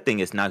 The good thing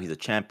is now he's a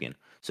champion,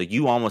 so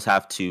you almost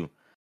have to,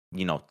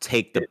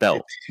 take the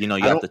belt. You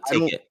have to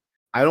take it.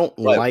 I don't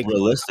But like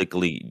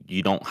realistically,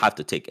 you don't have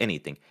to take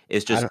anything.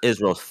 It's just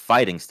Israel's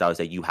fighting style is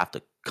that you have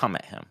to come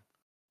at him.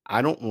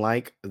 I don't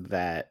like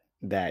that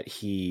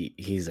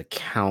he's a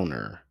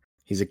counter.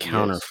 He's a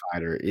counter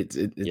fighter.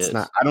 It's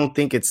not. I don't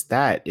think it's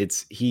that.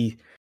 It's he's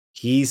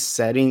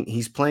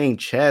playing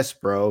chess,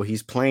 bro.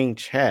 He's playing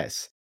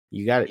chess.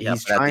 You got it. Yeah,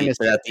 He's trying to.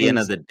 but at the end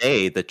of the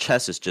day, the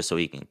chess is just so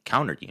he can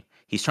counter you.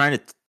 He's trying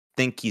to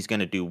think he's going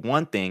to do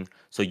one thing,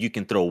 so you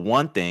can throw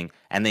one thing,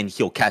 and then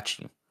he'll catch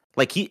you.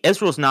 Like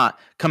Israel's not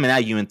coming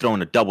at you and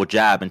throwing a double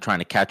jab and trying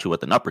to catch you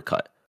with an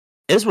uppercut.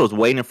 Israel's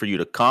waiting for you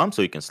to come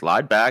so he can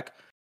slide back,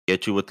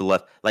 get you with the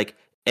left, like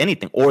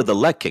anything, or the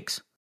leg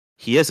kicks.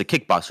 He is a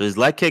kickboxer. His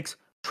leg kicks,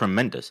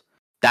 tremendous.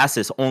 That's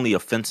his only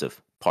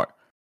offensive part.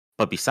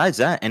 But besides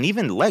that, and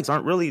even the legs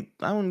aren't really,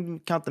 I don't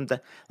count them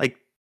that, like,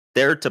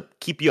 they're to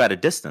keep you at a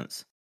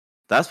distance.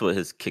 That's what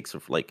his kicks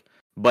are like.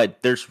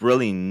 But there's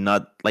really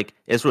not, like,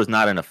 Israel's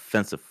not an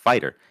offensive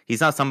fighter.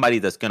 He's not somebody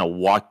that's going to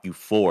walk you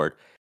forward,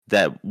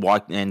 that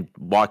walk and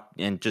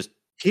just.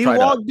 He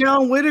walked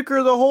down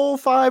Whitaker the whole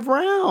 5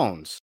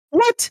 rounds.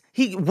 What?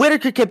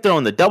 Whitaker kept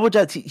throwing the double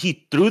jabs.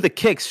 He threw the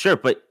kicks, sure,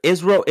 but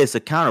Israel is a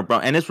counter, bro,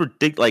 and it's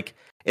ridiculous. Like,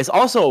 it's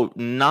also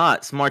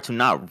not smart to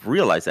not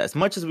realize that. As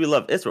much as we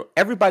love Israel,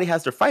 everybody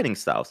has their fighting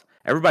styles.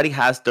 Everybody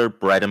has their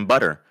bread and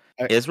butter.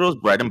 Israel's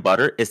bread and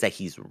butter is that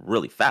he's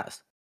really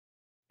fast.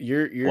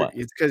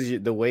 It's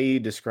because the way you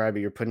describe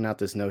it, you're putting out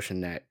this notion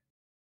that,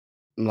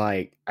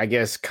 like, I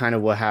guess kind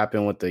of what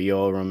happened with the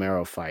Yoel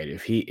Romero fight.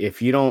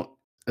 If you don't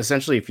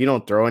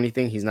throw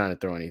anything, he's not gonna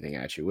throw anything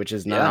at you, which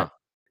is not.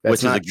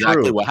 Which is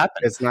exactly what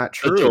happened. It's not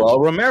true. The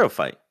Yoel Romero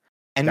fight,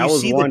 and that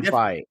was one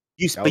fight.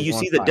 But you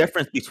see the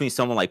difference between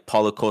someone like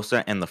Paulo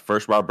Costa and the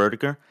first Robert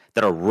Whittaker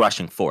that are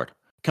rushing forward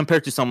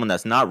compared to someone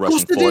that's not rushing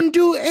Costa forward. didn't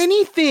do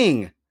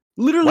anything.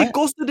 Literally, what?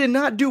 Costa did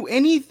not do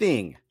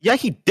anything. Yeah,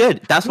 he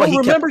did. That's why he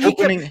kept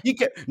opening. He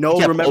kept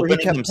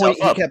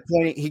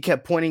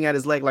pointing at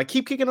his leg, like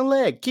keep kicking a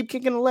leg, keep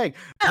kicking a leg.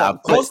 Yeah,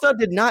 Costa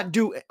did not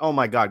do. Oh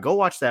my god, go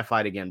watch that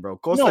fight again, bro.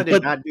 Costa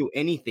did not do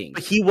anything.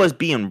 But he was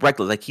being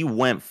reckless. Like he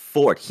went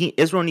forward.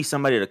 Israel needs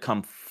somebody to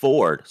come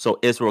forward so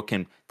Israel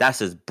can. That's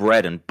his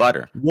bread and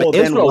butter. Well,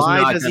 then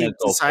why does he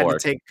decide to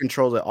take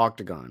control of the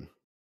octagon?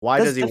 Why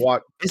does he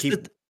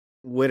keep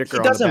Whittaker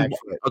on the back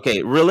foot?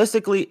 Okay,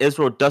 realistically,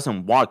 Israel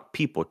doesn't walk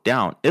people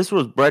down.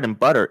 Israel's bread and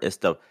butter is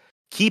to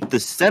keep the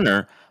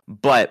center,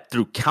 but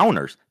through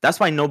counters. That's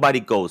why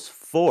nobody goes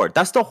forward.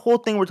 That's the whole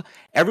thing.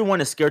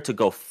 Everyone is scared to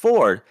go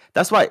forward.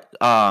 That's why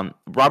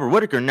Robert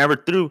Whittaker never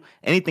threw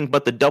anything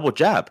but the double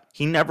jab.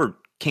 He never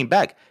came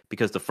back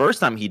because the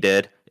first time he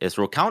did,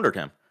 Israel countered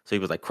him. So he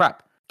was like,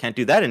 crap, can't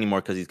do that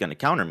anymore because he's going to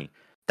counter me.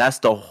 That's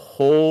the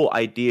whole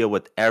idea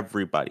with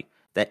everybody,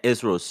 that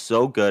Israel is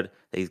so good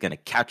that he's going to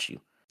catch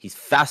you. He's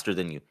faster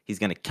than you. He's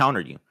going to counter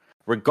you.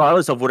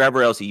 Regardless of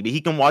whatever else he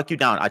can walk you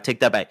down. I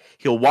take that back.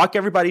 He'll walk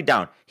everybody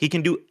down. He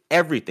can do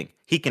everything.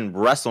 He can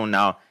wrestle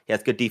now. He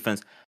has good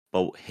defense.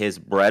 But his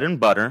bread and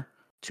butter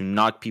to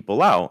knock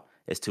people out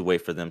is to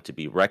wait for them to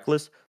be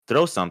reckless,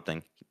 throw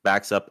something, he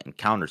backs up and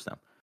counters them.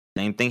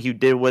 Same thing he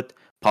did with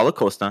Paulo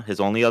Costa, his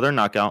only other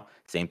knockout.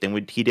 Same thing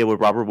he did with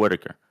Robert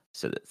Whittaker.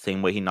 So the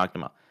same way he knocked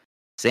him out.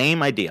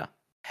 Same idea.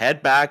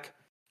 Head back,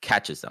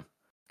 catches them.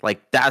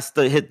 Like that's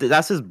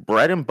his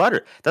bread and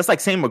butter. That's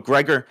like saying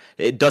McGregor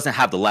it doesn't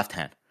have the left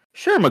hand.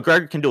 Sure,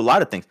 McGregor can do a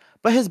lot of things,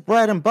 but his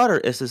bread and butter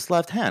is his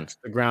left hand. It's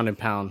the ground and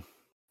pound.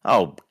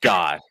 Oh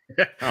God.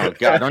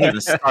 Don't even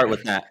start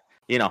with that.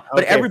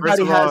 But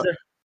everybody has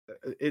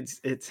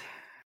it's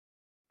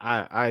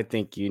I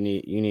think you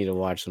need to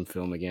watch some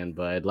film again,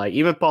 bud. Like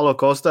even Paulo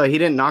Costa, he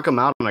didn't knock him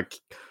out on a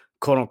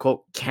quote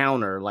unquote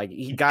counter. Like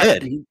he got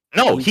him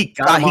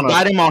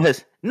on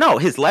his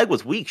his leg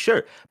was weak,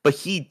 sure, but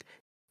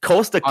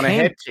Costa on a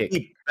head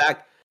kick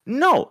back.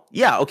 No,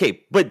 yeah,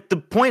 okay, but the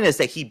point is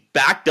that he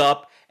backed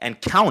up and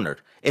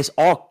countered. It's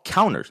all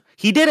counters.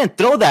 He didn't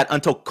throw that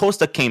until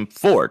Costa came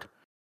forward.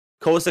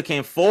 Costa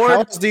came forward. How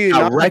else do you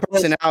knock a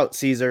person out,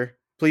 Caesar?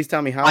 Please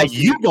tell me how. By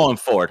you going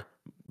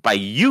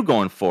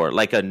forward,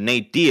 like a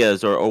Nate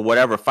Diaz or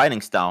whatever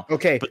fighting style.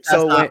 Okay,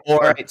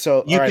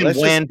 so you can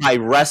win by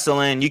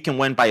wrestling. You can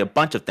win by a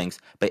bunch of things.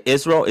 But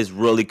Israel is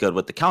really good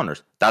with the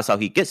counters. That's how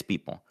he gets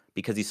people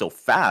because he's so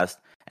fast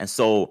and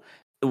so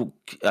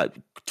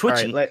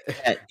twitchy.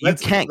 You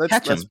can't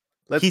catch him.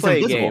 Let's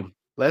play a game.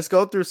 Let's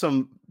go through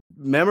some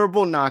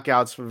memorable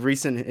knockouts from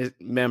recent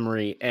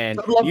memory,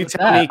 and you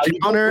tell me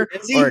counter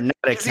or not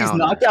a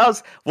counter.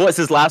 Knockouts. What's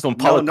his last one?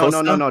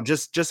 No.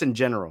 Just in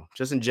general.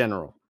 Just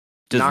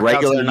knockouts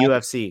regular in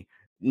UFC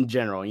in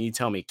general, and you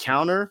tell me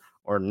counter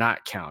or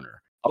not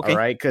counter. Okay. All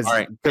right,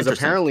 because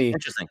apparently,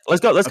 interesting.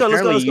 Let's go.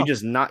 You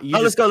just not.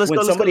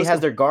 When somebody has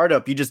their guard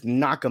up, you just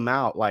knock them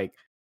out. Like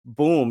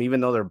boom,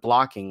 even though they're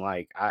blocking.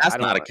 Like that's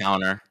not a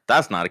counter.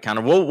 That's not a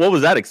counter. What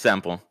was that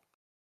example?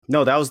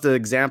 No, that was the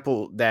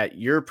example that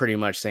you're pretty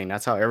much saying.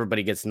 That's how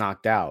everybody gets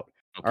knocked out.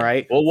 Okay. All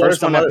right. Well,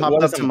 first one that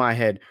popped up to my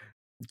head: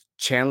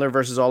 Chandler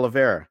versus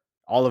Oliveira.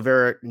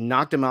 Oliveira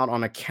knocked him out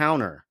on a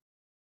counter.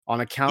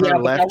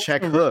 Left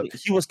check hook.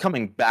 He was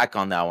coming back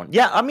on that one.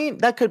 Yeah, I mean,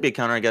 that could be a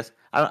counter, I guess.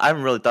 I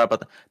haven't really thought about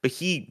that. But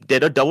he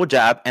did a double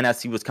jab, and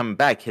as he was coming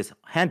back, his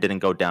hand didn't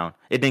go down.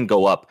 It didn't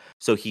go up.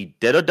 So he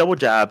did a double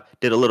jab,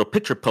 did a little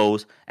picture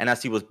pose, and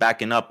as he was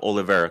backing up,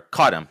 Oliveira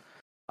caught him.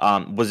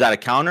 Was that a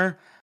counter?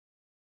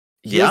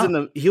 He was in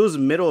the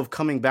middle of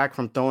coming back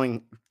from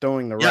throwing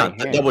the right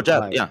hand. Double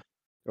jab,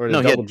 Or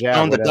the double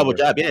jab. The double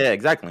jab. Yeah,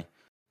 exactly.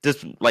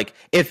 Just like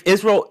if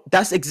Israel,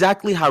 that's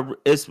exactly how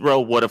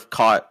Israel would have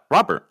caught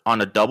Robert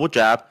on a double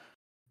jab,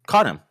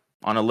 caught him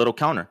on a little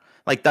counter.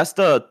 Like that's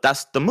the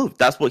move.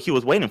 That's what he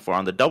was waiting for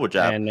on the double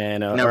jab. And then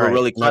never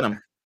really caught him.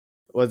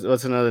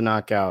 What's another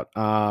knockout?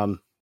 Yeah,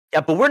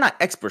 but we're not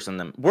experts in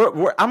them.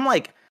 I'm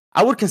like,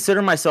 I would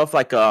consider myself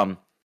like a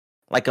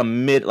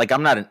mid. Like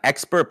I'm not an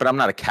expert, but I'm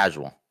not a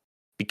casual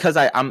because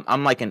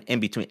I'm like an in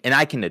between, and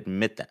I can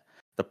admit that.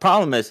 The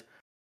problem is,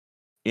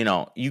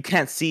 you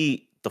can't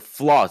see the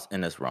flaws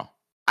in Israel.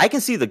 I can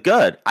see the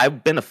good.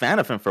 I've been a fan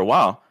of him for a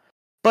while,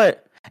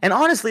 and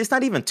honestly, it's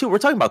not even two. We're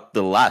talking about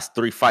the last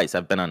 3 fights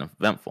have been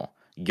uneventful.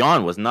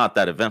 Yan was not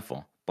that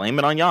eventful. Blame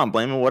it on Yan.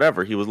 Blame it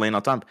whatever. He was laying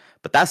on time.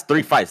 But that's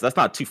 3 fights. That's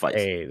not 2 fights.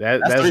 Hey,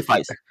 that's 3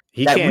 fights.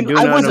 He can't do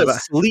nothing. I was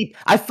asleep.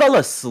 I fell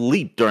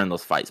asleep during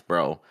those fights,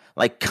 bro.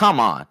 Like,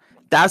 come on.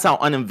 That's how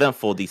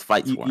uneventful these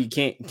fights were. You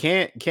can't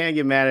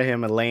get mad at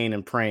him and laying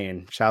and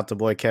praying. Shout out to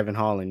boy Kevin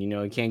Holland.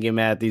 You can't get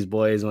mad at these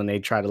boys when they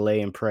try to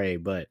lay and pray.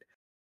 But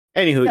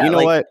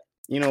anywho,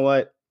 you know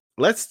what?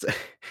 Let's.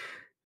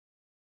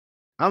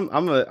 I'm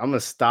gonna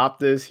stop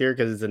this here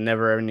because it's a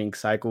never-ending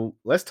cycle.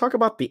 Let's talk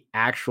about the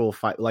actual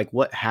fight, like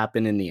what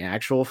happened in the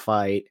actual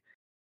fight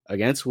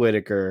against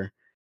Whittaker.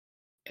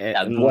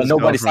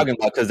 Nobody's talking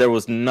about because there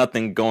was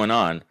nothing going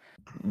on.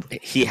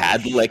 He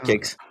had the leg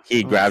kicks.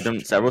 He grabbed him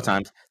several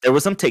times. There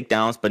was some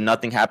takedowns, but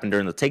nothing happened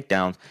during the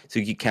takedowns, so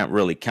you can't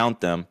really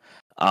count them.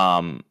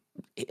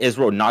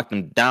 Israel knocked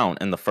him down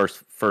in the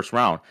first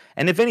round,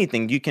 and if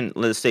anything, you can,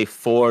 let's say,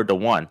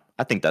 4-1.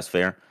 I think that's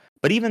fair.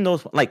 But even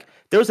those, like,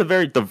 there was the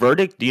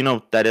verdict. Do you know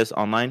what that is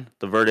online?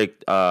 The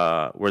verdict,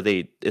 where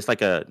it's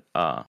like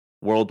a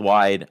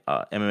worldwide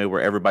MMA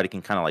where everybody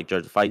can kind of like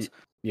judge the fights.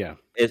 Yeah.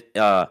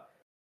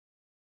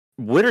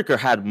 Whitaker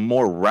had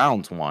more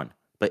rounds won,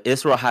 but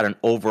Israel had an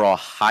overall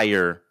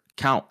higher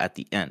count at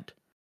the end,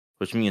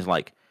 which means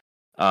like,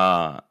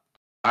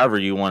 however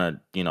you want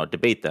to,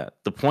 debate that.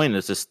 The point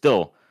is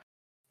still,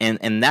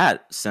 in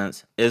that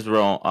sense,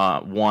 Israel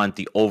won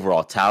the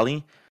overall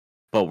tally,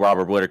 but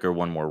Robert Whitaker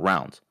won more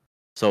rounds.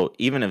 So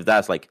even if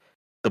that's like,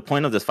 the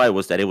point of this fight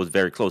was that it was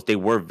very close. They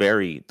were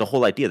the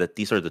whole idea that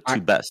these are the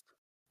two best.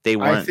 They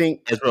weren't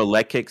Israel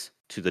leg kicks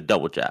to the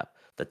double jab,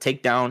 the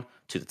takedown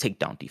to the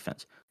takedown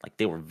defense. Like,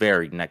 they were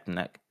very neck to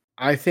neck.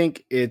 I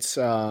think it's,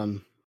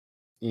 and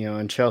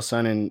Chael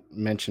Sonnen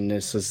mentioned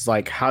this, is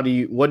like,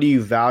 what do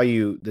you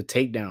value the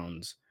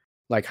takedowns?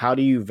 Like, how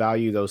do you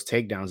value those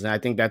takedowns? And I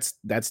think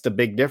that's the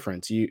big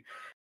difference. You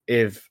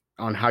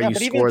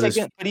score this.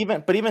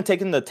 But even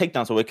taking the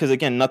takedowns away, because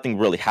again, nothing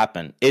really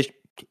happened.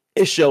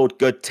 It showed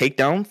good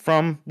takedown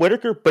from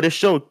Whitaker, but it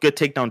showed good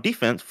takedown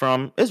defense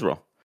from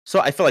Israel. So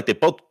I feel like they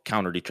both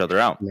countered each other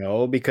out.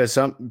 No, because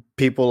some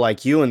people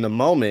like you in the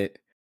moment.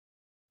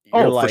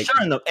 For sure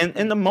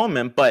in the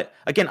moment, but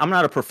again, I'm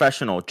not a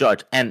professional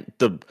judge, and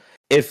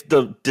if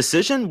the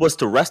decision was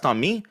to rest on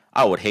me,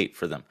 I would hate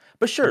for them.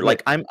 But sure,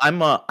 like I'm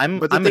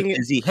an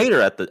Izzy hater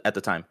at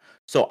the time,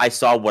 so I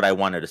saw what I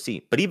wanted to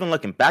see. But even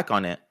looking back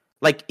on it,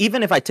 like,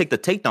 even if I take the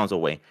takedowns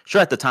away,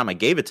 sure, at the time I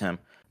gave it to him,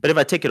 but if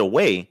I take it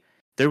away,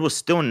 there was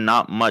still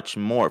not much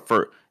more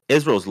for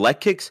Israel's leg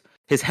kicks.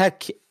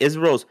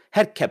 Israel's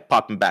head kept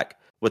popping back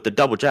with the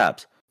double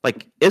jabs.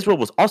 Like, Israel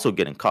was also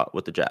getting caught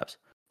with the jabs.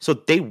 So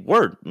they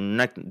were.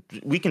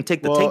 We can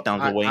take the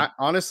takedowns away.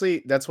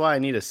 Honestly, that's why I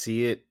need to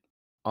see it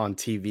on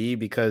TV,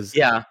 because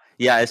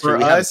it's true.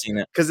 We haven't seen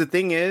it. Because the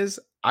thing is,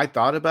 I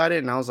thought about it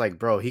and I was like,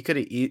 bro, he could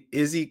have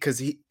Izzy, because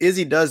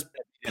Izzy does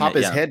pop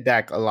his head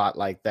back a lot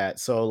like that.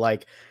 So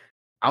like,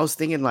 I was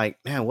thinking like,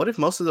 man, what if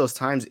most of those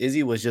times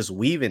Izzy was just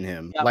weaving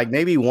him, like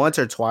maybe once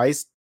or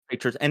twice.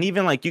 And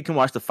even like, you can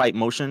watch the fight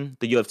motion,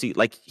 the UFC,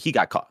 like, he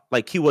got caught,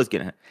 like he was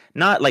getting hit.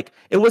 Not like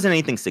it wasn't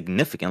anything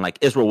significant. Like,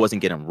 Israel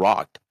wasn't getting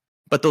rocked.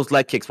 But those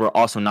leg kicks were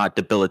also not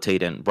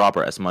debilitating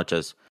Robert as much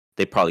as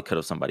they probably could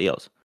have somebody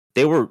else.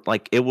 They were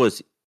like, it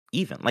was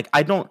even. Like,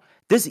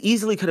 this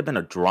easily could have been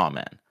a draw,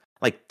 man.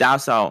 Like,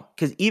 that's how,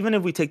 because even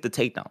if we take the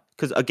takedown,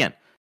 because again,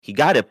 he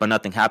got it, but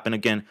nothing happened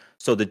again.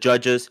 So the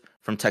judges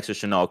from Texas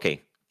should know,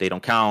 okay, they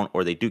don't count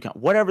or they do count,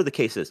 whatever the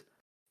case is.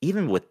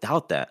 Even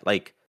without that,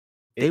 like,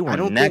 they were I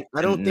don't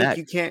think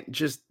you can't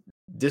just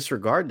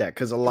disregard that,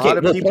 because a lot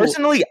of people.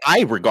 Personally,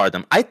 I regard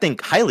them. I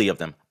think highly of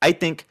them. I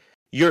think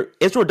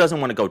Israel doesn't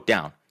want to go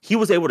down. He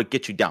was able to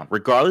get you down,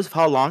 regardless of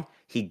how long.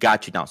 He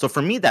got you down. So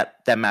for me,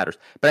 that matters.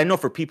 But I know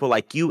for people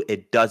like you,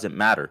 it doesn't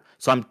matter.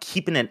 So I'm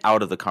keeping it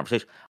out of the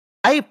conversation.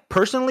 I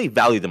personally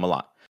value them a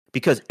lot,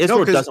 because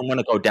Israel doesn't want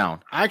to go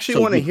down. I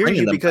actually want to hear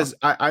you, because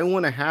I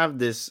want to have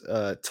this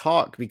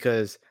talk,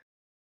 because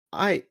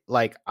I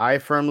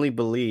firmly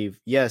believe,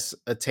 yes,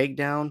 a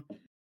takedown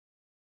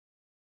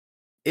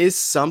is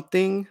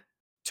something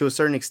to a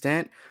certain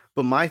extent.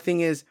 But my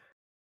thing is,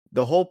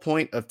 the whole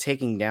point of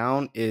taking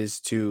down is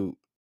to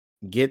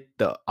get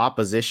the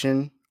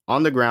opposition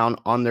on the ground,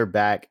 on their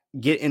back,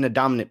 get in a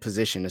dominant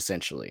position,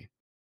 essentially,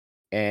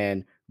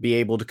 and be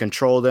able to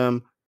control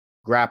them,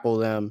 grapple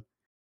them.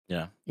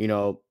 Yeah.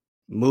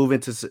 Move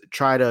into,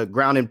 try to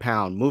ground and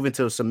pound, move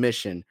into a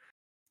submission.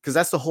 Because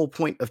that's the whole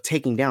point of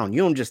taking down.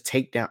 You don't just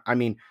take down. I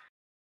mean,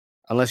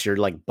 unless you're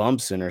like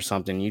Bumpson or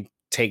something, you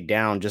take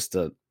down just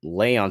to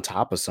lay on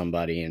top of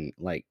somebody. And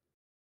like,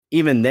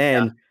 even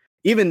then,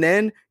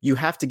 you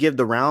have to give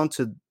the round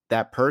to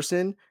that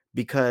person,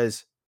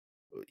 because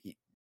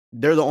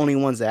they're the only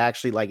ones that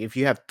actually, like, if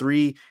you have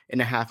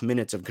 3.5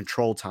 minutes of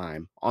control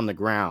time on the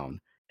ground,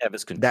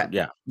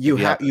 you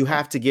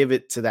have to give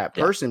it to that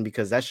person,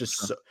 because that's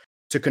just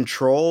to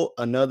control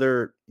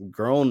another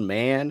grown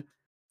man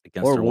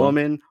or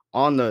woman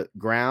on the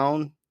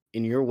ground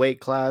in your weight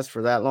class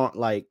for that long.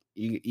 Like,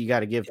 you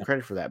got to give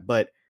credit for that.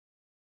 But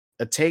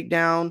a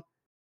takedown,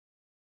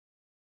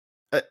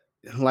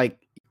 like,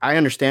 I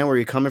understand where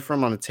you're coming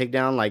from on a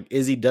takedown. Like,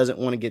 Izzy doesn't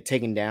want to get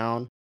taken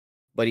down,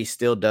 but he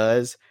still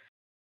does.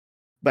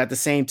 But at the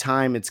same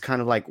time, it's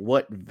kind of like,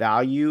 what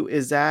value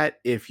is that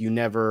if you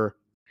never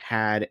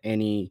had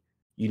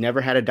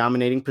a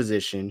dominating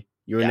position?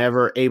 You were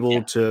never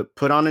able to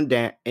put on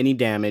any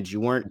damage. You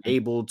weren't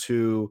able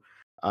to.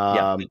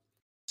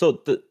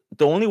 So the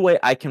only way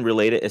I can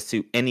relate it is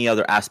to any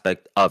other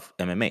aspect of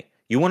MMA.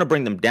 You want to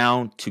bring them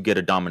down to get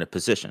a dominant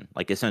position,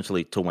 like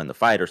essentially to win the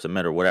fight or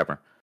submit or whatever.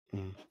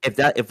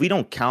 If we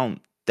don't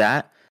count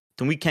that,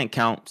 then we can't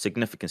count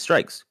significant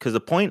strikes, because the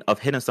point of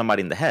hitting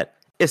somebody in the head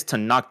is to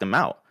knock them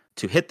out,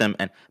 to hit them.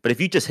 But if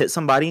you just hit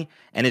somebody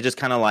and it just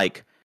kind of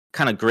like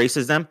kind of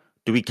graces them,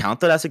 do we count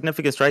that as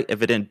significant strike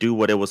if it didn't do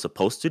what it was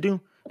supposed to do?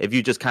 If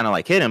you just kind of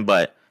like hit him,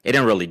 but it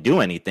didn't really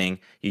do anything,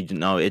 you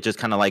know, it just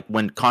kind of like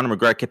when Conor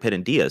McGregor kept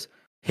hitting Diaz,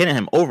 hitting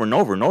him over and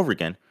over and over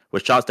again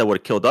with shots that would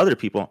have killed other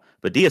people,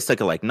 but Diaz took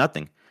it like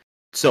nothing.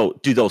 So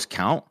do those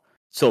count?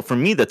 So for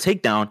me, the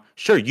takedown,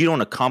 sure, you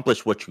don't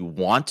accomplish what you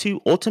want to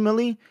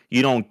ultimately.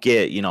 You don't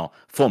get, you know,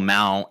 full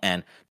mount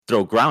and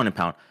throw ground and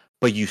pound,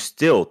 but you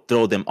still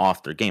throw them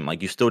off their game.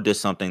 Like you still did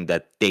something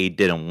that they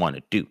didn't want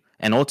to do.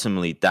 And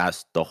ultimately,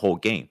 that's the whole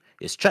game.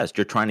 It's chess.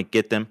 You're trying to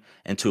get them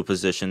into a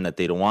position that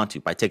they don't want to.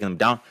 By taking them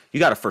down, you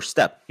got a first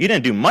step. You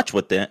didn't do much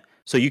with it,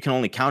 so you can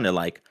only count it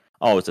like,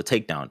 oh, it's a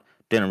takedown.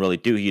 Didn't really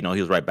do, you know,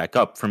 he was right back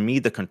up. For me,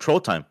 the control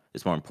time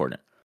is more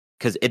important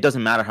because it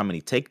doesn't matter how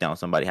many takedowns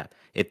somebody has.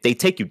 If they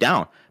take you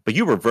down, but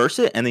you reverse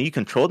it and then you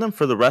control them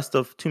for the rest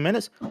of 2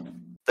 minutes,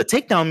 the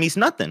takedown means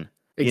nothing.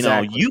 Exactly. You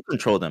know, you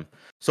control them.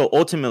 So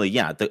ultimately,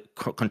 yeah, the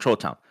control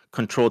time.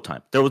 Control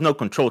time. There was no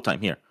control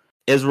time here.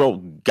 Israel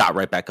got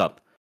right back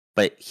up,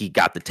 but he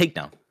got the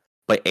takedown.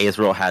 But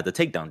Israel had the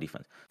takedown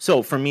defense.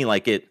 So for me,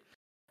 like it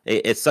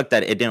sucked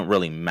that it didn't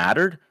really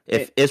matter.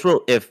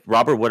 If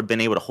Robert would have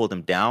been able to hold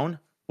him down,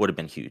 would have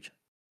been huge.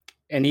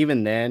 And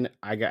even then,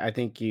 I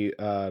think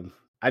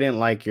I didn't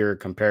like your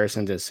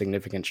comparison to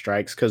significant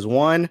strikes because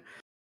one,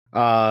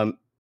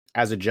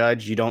 as a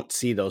judge, you don't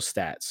see those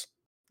stats.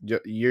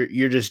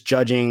 You're just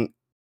judging,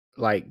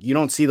 like you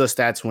don't see those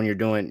stats when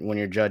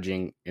you're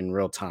judging in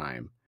real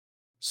time.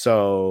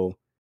 So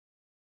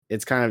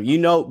it's kind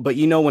of but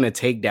when a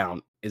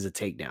takedown is a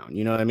takedown.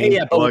 You know what I mean?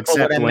 Yeah, but, Well, but what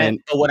except I meant, when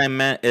but what I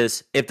meant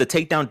is if the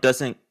takedown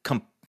doesn't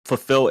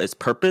fulfill its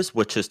purpose,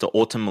 which is to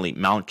ultimately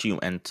mount you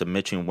and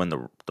submit you and win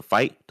the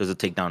fight, does the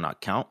takedown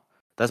not count?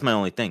 That's my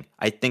only thing.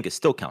 I think it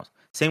still counts.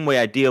 Same way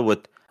I deal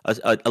with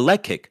a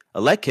leg kick. A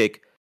leg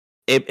kick,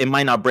 it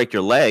might not break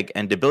your leg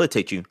and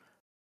debilitate you,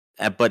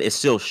 but it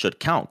still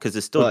should count because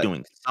it's still but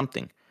doing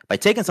something. By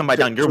taking somebody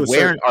down, to you're a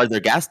certain wearing out their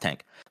gas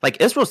tank. Like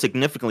Israel's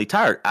significantly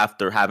tired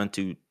after having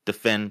to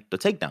defend the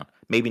takedown.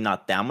 Maybe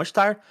not that much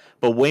tired,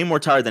 but way more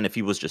tired than if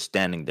he was just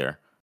standing there.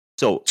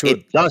 So to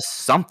it does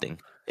something.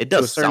 It to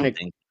a does certain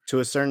something. to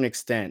a certain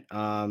extent,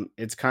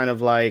 it's kind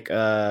of like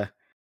the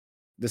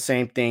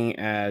same thing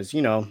as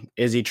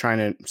Izzy trying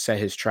to set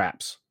his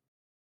traps.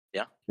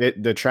 Yeah,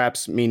 The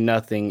traps mean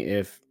nothing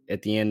if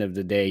at the end of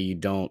the day you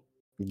don't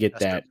get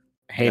that's true. that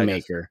Yeah, I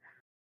guess. haymaker.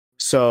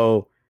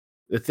 So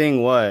the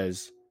thing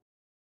was,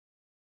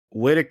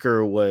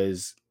 Whitaker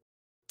was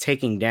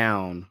taking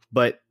down,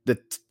 but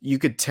you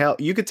could tell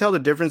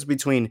the difference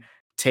between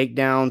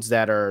takedowns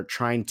that are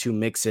trying to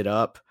mix it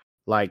up,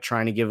 like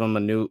trying to give him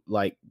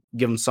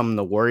give him something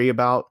to worry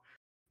about,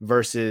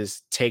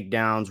 versus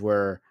takedowns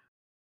where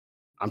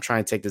I'm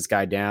trying to take this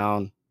guy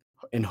down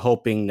and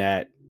hoping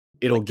that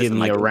it'll Like this give is me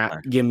my a game round,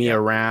 plan. give me Yeah, a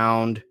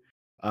round,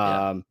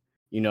 yeah.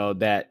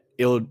 that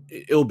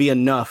it'll be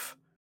enough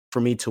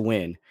for me to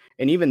win.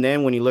 And even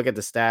then, when you look at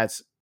the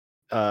stats,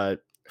 uh,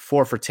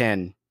 4 for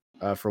 10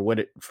 for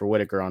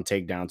Whitaker on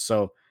takedowns.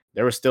 So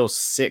there were still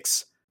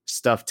 6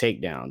 stuffed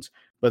takedowns.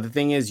 But the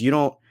thing is, you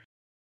don't.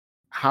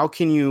 How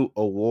can you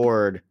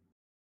award?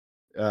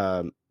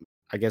 Um,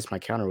 I guess my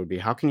counter would be: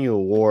 how can you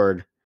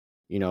award,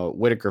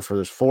 Whitaker for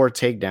those 4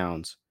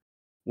 takedowns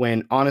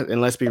when on it? And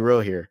let's be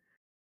real here,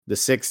 the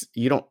 6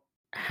 you don't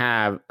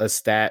have a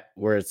stat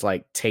where it's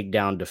like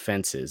takedown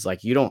defenses.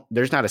 Like you don't.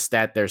 There's not a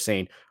stat there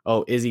saying,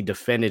 "Oh, Izzy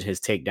defended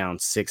his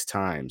takedown 6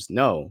 times."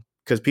 No,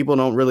 because people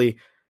don't really.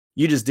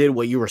 You just did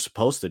what you were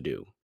supposed to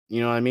do. You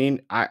know what I mean?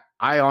 I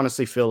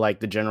honestly feel like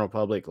the general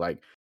public,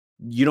 like,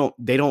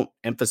 they don't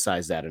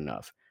emphasize that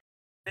enough.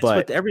 It's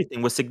with But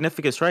everything with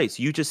significant strikes.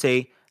 You just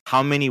say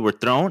how many were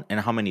thrown and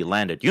how many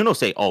landed. You don't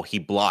say, oh, he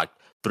blocked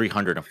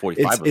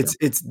 345 of them. it's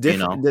You know,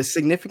 different. The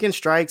significant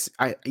strikes,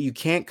 you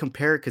can't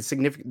compare it because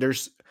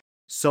there's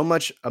so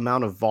much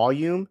amount of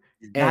volume.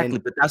 exactly.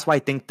 And But that's why I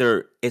think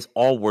it's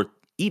all worth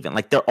even.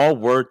 Like they're all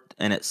worth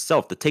in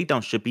itself. The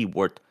takedown should be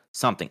worth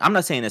something. I'm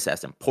not saying it's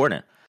as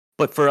important,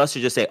 but for us to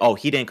just say, oh,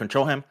 he didn't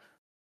control him,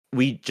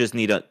 we just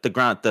need the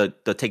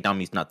takedown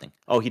means nothing.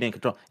 Oh, he didn't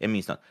control it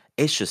means nothing.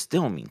 It should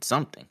still mean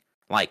something.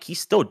 Like he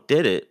still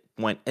did it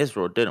when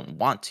Israel didn't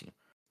want to.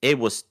 It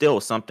was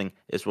still something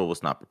Israel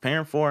was not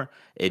preparing for.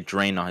 It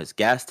drained on his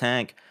gas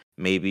tank.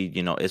 Maybe,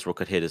 Israel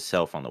could hit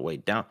himself on the way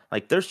down.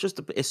 Like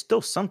it's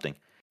still something.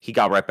 He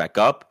got right back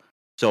up.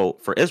 So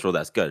for Israel,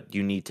 that's good.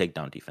 You need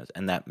takedown defense,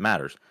 and that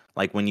matters.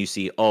 Like when you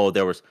see, oh,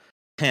 there was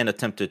 10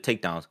 attempted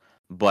takedowns,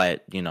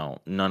 but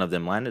none of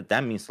them landed.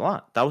 That means a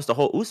lot. That was the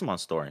whole Usman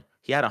story.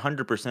 He had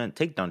 100%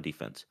 takedown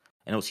defense,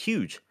 and it was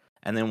huge.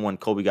 And then when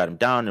Kobe got him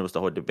down, there was the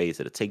whole debate: is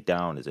it a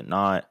takedown? Is it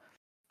not?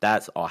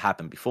 That's all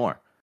happened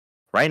before.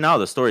 Right now,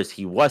 the story is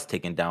he was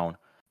taken down,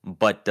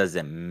 but does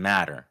it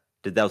matter?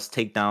 Did those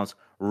takedowns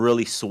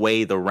really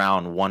sway the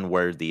round one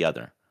way or the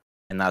other?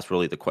 And that's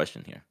really the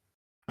question here.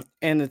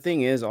 And the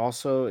thing is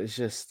also, it's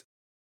just,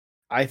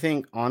 I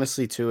think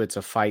honestly too, it's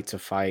a fight to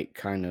fight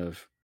kind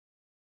of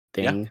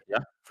Yeah, thing. yeah,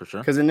 for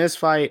sure. Because in this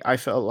fight, I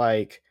felt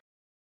like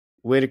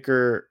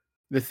Whitaker.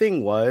 The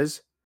thing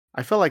was,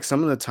 I felt like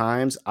some of the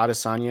times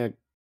Adesanya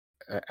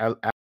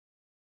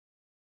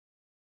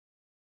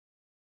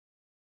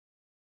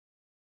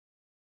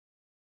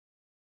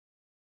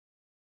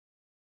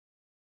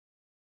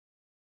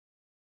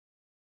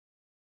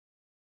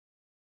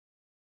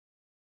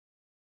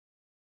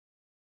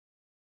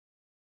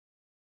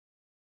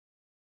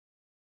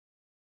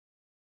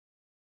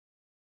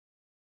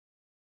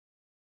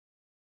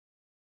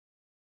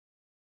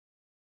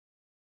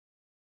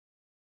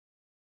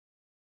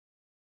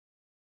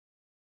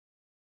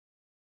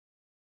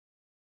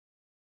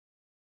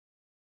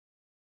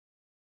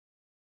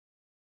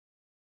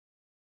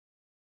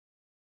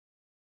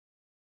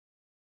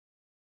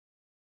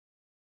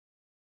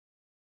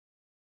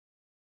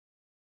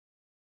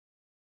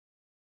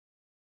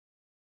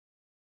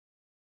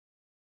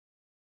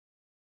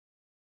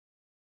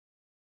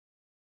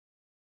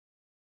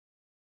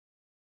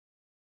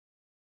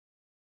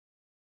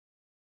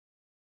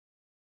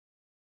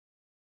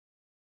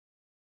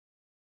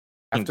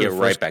And after get the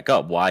right first, back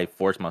up. Why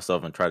force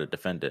myself and try to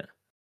defend it?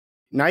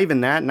 not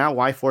even that, not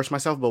why force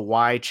myself, but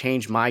why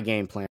change my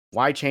game plan?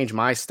 Why change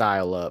my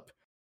style up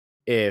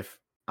if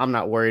I'm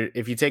not worried?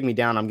 If you take me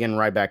down, I'm getting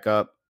right back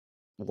up.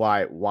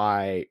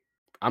 Why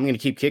I'm gonna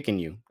keep kicking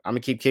you. I'm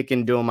gonna keep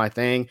kicking, doing my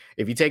thing.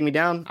 If you take me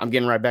down, I'm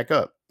getting right back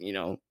up. It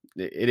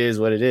is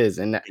what it is.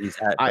 And But is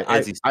he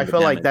I seeing the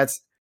feel like damage?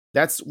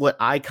 that's what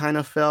I kind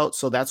of felt.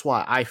 So that's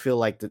why I feel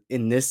like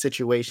in this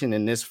situation,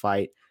 in this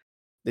fight,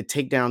 the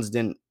takedowns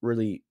didn't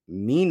really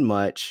mean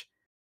much.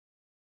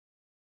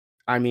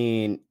 I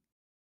mean,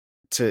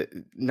 to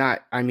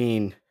not, I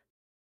mean,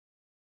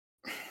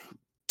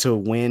 to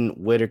win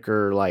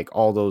Whitaker like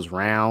all those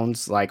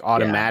rounds, like Yeah,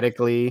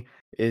 automatically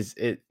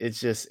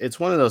it's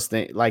one of those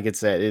things. Like it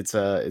said, it's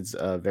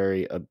a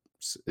very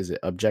is it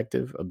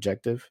objective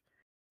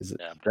is it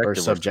yeah, or objective or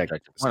subjective,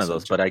 one of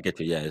those. But subject I get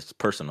you. Yeah, it's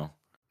personal.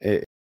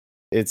 it,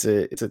 it's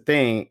a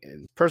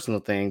thing, personal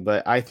thing,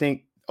 but I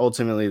think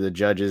ultimately the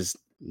judges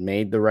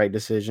made the right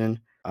decision.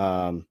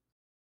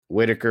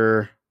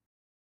 Whitaker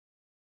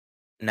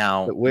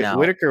Now,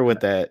 Whitaker with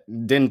that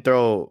didn't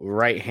throw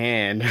right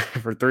hand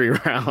for 3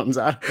 rounds.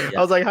 I yeah,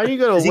 was like, how you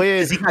gonna because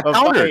win he got a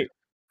countered. fight?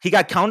 He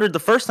got countered the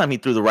first time he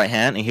threw the right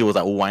hand, and he was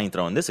like, "Oh, I ain't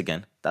throwing this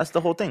again." That's the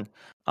whole thing.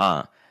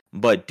 Uh,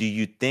 but do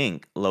you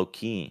think, low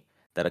key,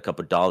 that a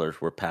couple dollars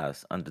were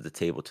passed under the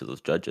table to those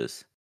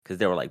judges because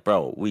they were like,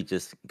 "Bro, we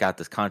just got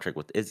this contract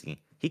with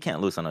Izzy. He can't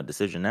lose on a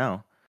decision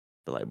now."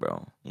 They're like,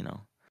 "Bro, you know."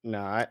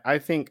 No, I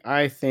think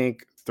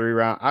 3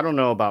 round. I don't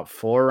know about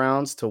 4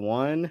 rounds to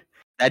one.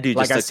 That dude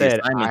Like just I took the said,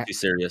 assignment too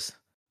serious.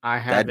 I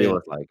That dude haven't.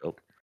 was like, "Oh,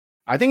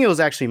 I think it was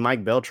actually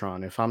Mike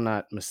Beltran, if I'm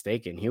not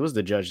mistaken. He was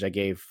the judge that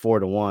gave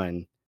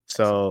 4-1. so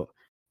So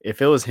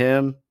if it was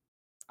him,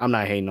 I'm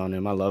not hating on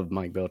him. I love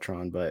Mike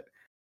Beltran, but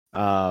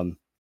um,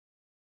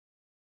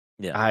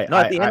 yeah." I No,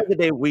 at I the end I of the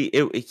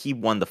day, he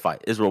won the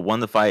fight. Israel won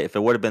the fight. If it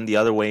would have been the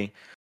other way,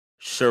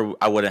 sure,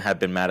 I wouldn't have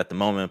been mad at the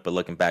moment. But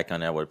looking back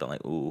on it, I would have been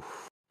like, "Ooh,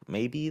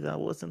 maybe that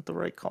wasn't the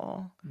right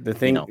call." The You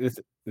thing know?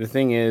 the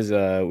thing is,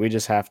 we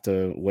just have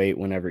to wait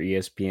whenever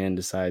ESPN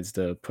decides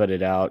to put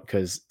it out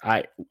because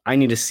I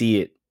need to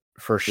see it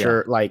for Yeah,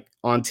 sure, like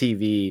on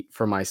TV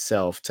for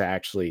myself to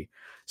actually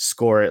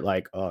score it.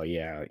 Like, oh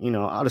yeah,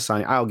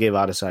 Adesanya, I'll give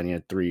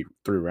Adesanya three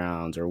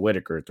rounds or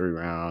Whitaker 3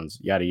 rounds,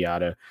 yada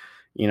yada.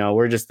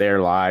 We're just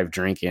there live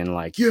drinking,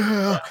 like yeah,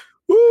 yeah,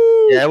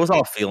 woo, yeah. It was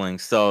all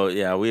feelings. So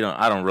yeah, we don't.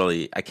 I don't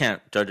really. I can't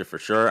judge it for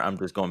sure. I'm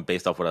just going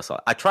based off what I saw.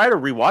 I tried to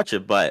rewatch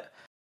it, but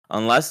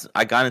unless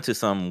I got into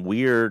some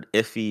weird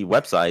iffy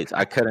websites,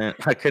 I couldn't.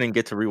 I couldn't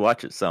get to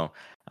rewatch it. So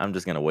I'm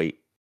just gonna wait.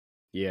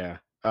 yeah.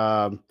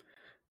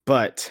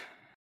 But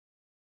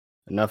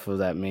enough of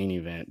that main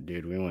event,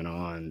 dude. We Yeah.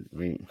 on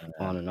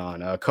and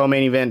on.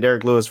 Co-main event: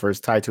 Derek Lewis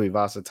versus Tai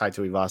Tuivasa. Tai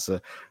Tuivasa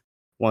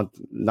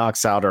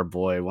knocks out our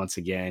boy once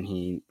again.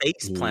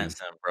 Face He plants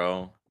him,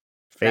 bro.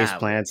 face That was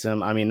plants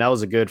him. I mean, that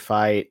was a good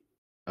fight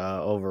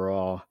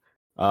overall.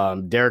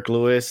 Derek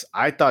Lewis.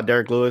 I thought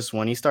Derek Lewis,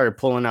 when he started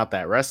pulling out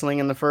that wrestling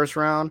in the first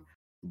round,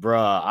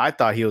 bruh, I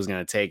thought he was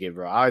gonna take it,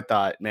 bro. I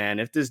thought, man,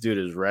 if this dude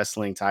is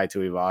wrestling Tai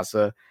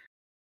Tuivasa,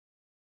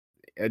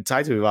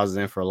 Tai Tuivasa is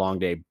in for a long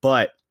day.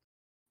 But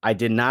I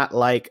did not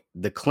like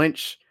the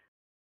clinch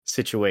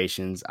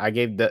situations. I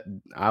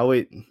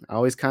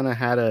always kind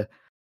of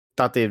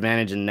thought the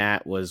advantage in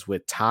that was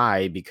with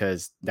Tai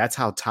because that's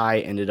how Tai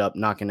ended up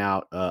knocking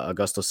out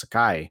Augusto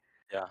Sakai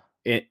yeah.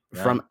 it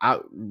Yeah. from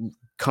out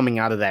coming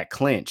out of that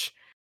clinch.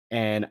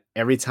 And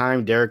every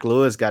time Derek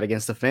Lewis got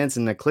against the fence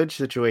in the clinch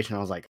situation, I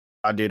was like,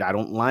 oh, dude, I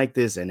don't like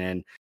this. And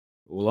then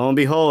lo and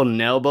behold,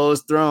 an elbow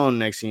is thrown.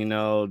 Next thing you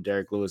know,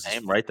 Derek Lewis is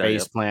Same right there.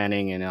 face Yep.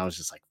 planting. And I was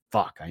just like,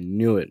 fuck, I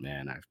knew it,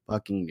 man. I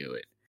fucking knew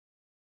it.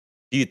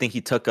 Do you think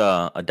he took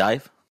a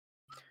dive?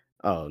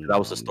 Oh, That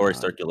was no, the story nah,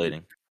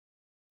 circulating.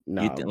 You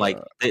nah, like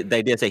bro.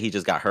 they did say he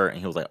just got hurt, and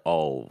he was like,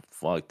 "Oh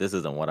fuck, this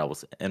isn't what I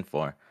was in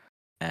for."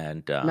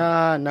 And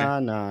Nah, yeah, nah,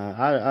 nah.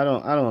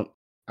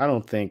 I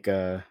don't think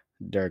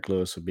Derek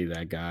Lewis would be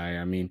that guy.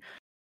 I mean,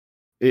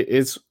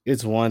 it's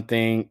one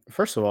thing.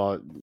 First of all,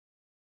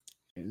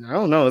 I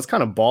don't know. It's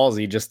kind of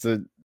ballsy just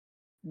to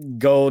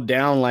go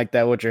down like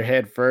that with your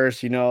head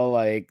first.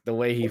 Like the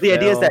way he the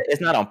idea is that fell.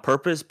 it's not on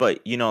purpose, but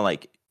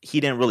like he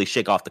didn't really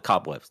shake off the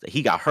cobwebs. That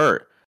he got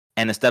hurt,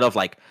 and instead of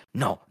like,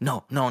 no,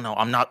 no, no, no,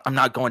 I'm not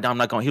going down, I'm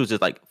not going. He was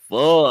just like,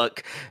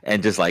 fuck,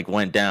 and just like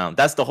went down.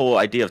 That's the whole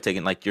idea of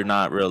taking like you're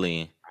not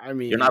really, I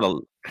you're not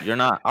mean, a, you're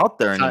not out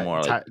there Ty,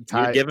 anymore. Like Ty,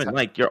 you're Ty, given, Ty,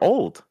 like you're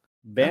old.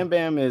 Yeah. Bam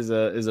Bam is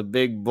a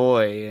big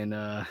boy, and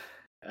I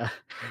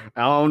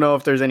don't know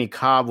if there's any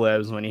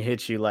cobwebs when he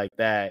hits you like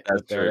that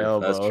That's with that true.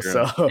 That's elbow. true.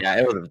 So, Yeah,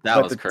 that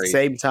but was at the crazy.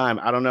 same time,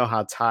 I don't know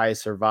how Ty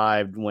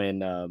survived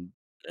when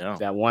Yeah.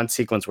 that one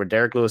sequence where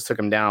Derek Lewis took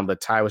him down,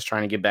 but Ty was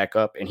trying to get back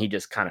up, and he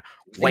just kind of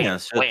Yeah, wham,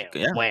 it's just wham,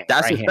 yeah. wham,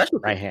 That's right his hand,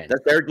 specialty. right hand,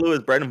 That's Derek Lewis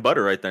bread and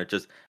butter right there.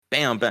 Just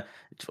bam, bam.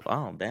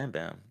 Oh, bam,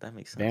 bam. That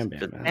makes sense. bam, bam.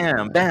 Just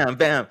bam, bam,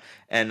 bam.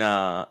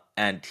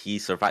 And he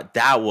survived.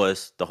 That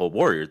was the whole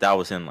Warrior. That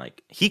was him.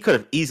 Like he could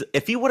have easily,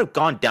 if he would have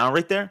gone down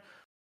right there,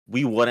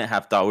 we wouldn't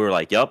have thought. We were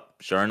like, "Yup,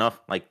 sure enough."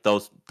 Like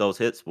those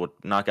hits would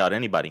knock out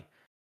anybody.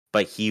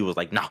 but he was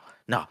like, no,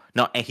 no,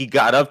 no, and he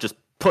got up, just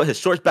put his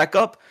shorts back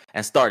up,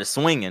 and started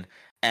swinging.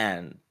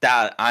 And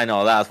that I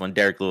know that's when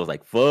Derek Lewis was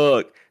like,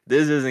 fuck,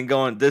 this isn't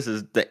going. This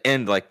is the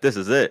end. Like this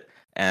is it.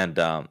 And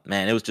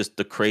man, it was just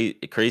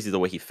crazy the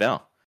way he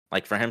fell.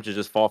 Like for him to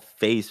just fall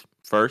face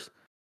first,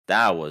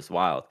 that was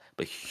wild.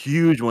 But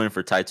huge win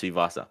for Tai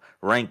Tuivasa,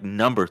 ranked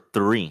number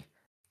 3.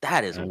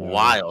 That is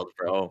wild,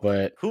 bro.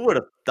 But who would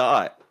have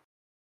thought?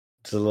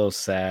 It's a little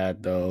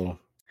sad though.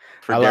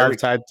 I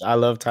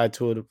love Tai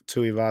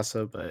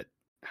Tuivasa, but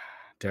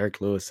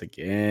Derek Lewis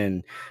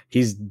again.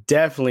 He's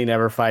definitely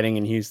never fighting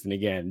in Houston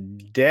again.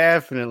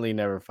 Definitely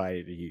never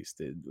fighting in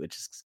Houston, which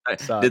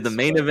sucks. Did the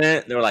main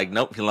event? They were like,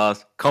 nope, he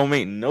lost.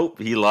 Co-main, nope,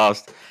 he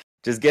lost.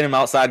 Just get him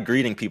outside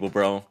greeting people,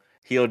 bro.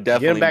 He'll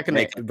definitely get him back in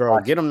the bro.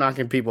 Get him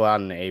knocking people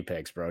out in the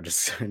Apex, bro.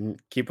 Just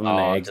keep him in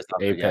the Apex.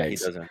 Yeah, he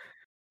doesn't.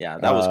 Yeah,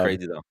 that was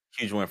crazy though.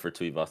 Huge win for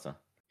Tuivasa.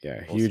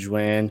 Yeah, huge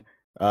win.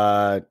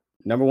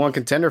 Number 1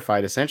 contender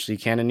fight, essentially.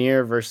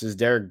 Cannonier versus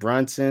Derek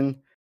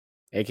Brunson,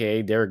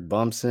 aka Derek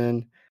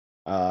Bumpson.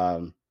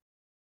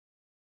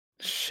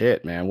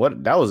 Shit, man.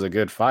 That was a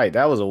good fight.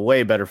 That was a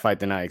way better fight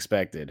than I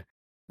expected.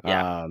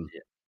 Yeah.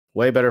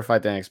 Way better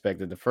fight than I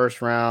expected. The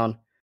first round,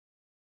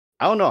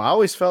 I don't know. I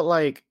always felt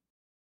like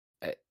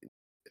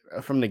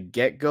from the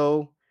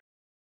get-go,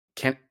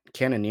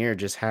 Cannonier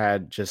just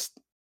had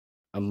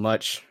a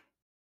much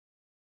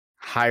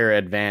higher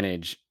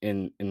advantage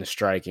in the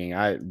striking.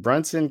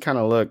 Brunson kind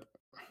of looked,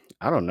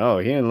 I don't know.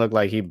 He didn't look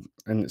like he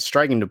in the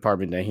striking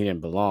department that he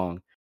didn't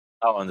belong.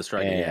 Oh, in the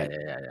striking,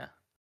 yeah.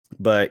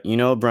 But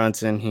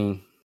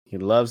Brunson, he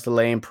loves to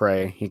lay and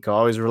pray. He can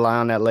always rely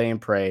on that lay and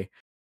pray.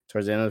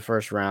 Towards the end of the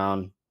first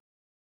round,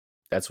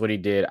 that's what he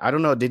did. I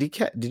don't know. Did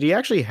he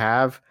actually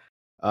have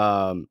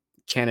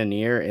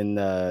Cannonier in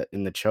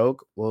the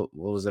choke? What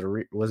was it?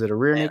 Was it a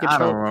rear naked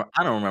choke?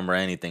 I don't remember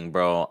anything,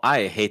 bro.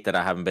 I hate that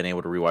I haven't been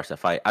able to rewatch that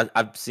fight.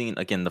 I've seen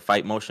again the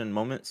fight motion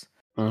moments.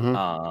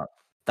 Mm-hmm.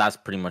 That's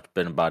pretty much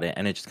been about it,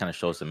 and it just kind of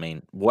shows the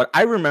main. What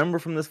I remember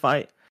from this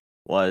fight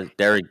was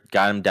Derek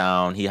got him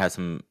down. He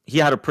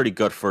had a pretty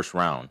good first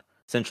round,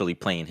 essentially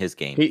playing his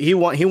game. He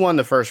won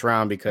the first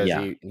round because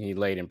he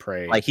laid and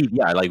prayed. Like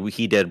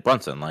he did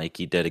Brunson. Like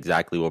he did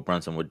exactly what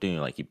Brunson would do.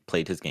 Like he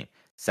played his game.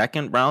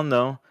 Second round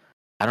though,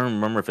 I don't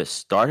remember if it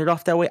started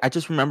off that way. I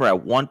just remember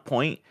at one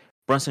point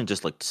Brunson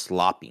just looked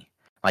sloppy.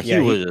 Like he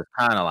was just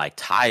kind of like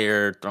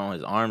tired, throwing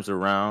his arms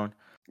around.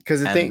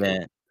 Because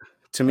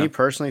to me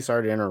personally,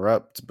 sorry to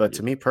interrupt, but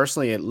to me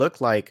personally, it looked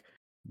like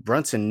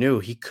Brunson knew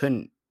he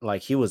couldn't.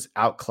 Like he was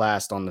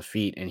outclassed on the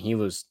feet, and he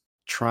was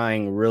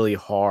trying really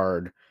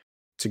hard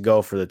to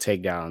go for the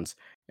takedowns.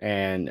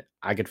 And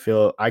I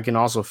can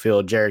also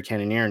feel Jared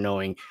Cannonier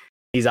knowing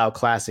he's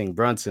outclassing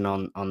Brunson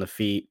on the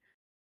feet,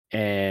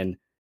 and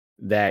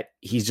that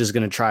he's just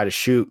going to try to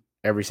shoot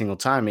every single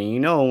time.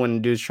 And when the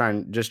dude's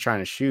trying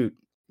to shoot,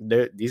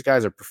 these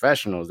guys are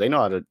professionals. They know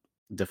how to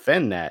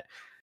defend that.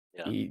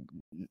 Yeah.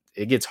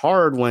 It gets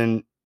hard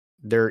when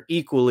they're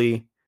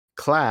equally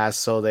class,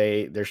 so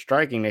they're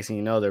striking. Next thing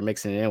you know, they're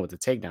mixing it in with the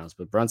takedowns.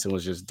 But Brunson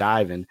was just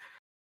diving,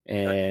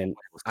 and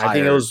I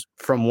think it was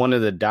from one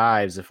of the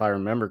dives, if I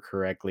remember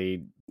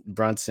correctly.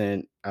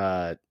 Brunson,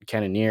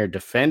 Cannonier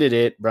defended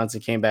it.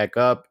 Brunson came back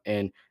up,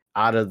 and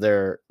out of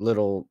their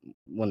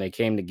when they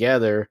came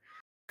together,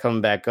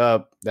 coming back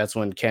up, that's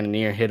when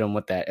Cannonier hit him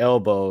with that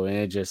elbow, and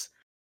it just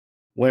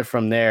went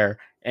from there.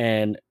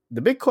 And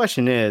the big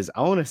question is,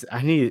 this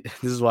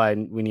is why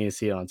we need to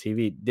see it on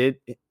TV.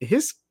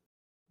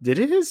 Did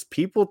his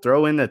people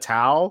throw in the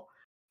towel?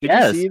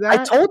 Yes, you see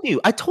that?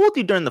 I told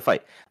you during the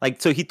fight. Like,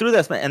 so he threw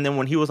that, and then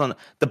when he was on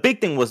the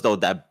big thing was though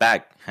that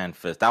backhand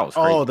fist. That was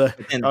crazy.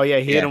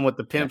 He hit him with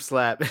the pimp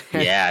slap.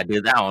 Yeah,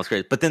 dude, that one was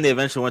crazy. But then they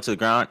eventually went to the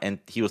ground, and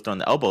he was throwing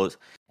the elbows,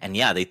 and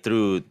they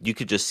threw. You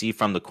could just see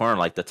from the corner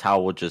like the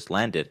towel just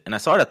landed, and I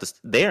saw it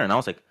there, and I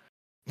was like,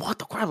 "What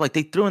the crap?" Like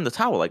they threw in the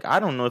towel. Like I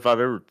don't know if I've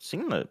ever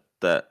seen that.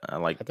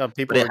 I thought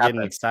people were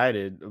getting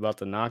excited about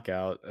the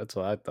knockout. That's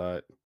what I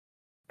thought.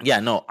 Yeah,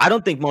 no, I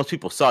don't think most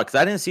people saw it because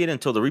I didn't see it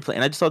until the replay,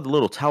 and I just saw the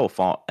little towel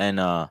fall, and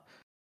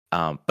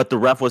but the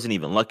ref wasn't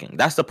even looking.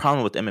 That's the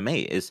problem with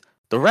MMA is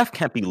the ref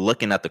can't be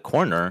looking at the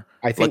corner,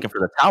 looking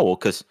for the towel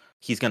because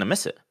he's gonna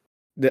miss it.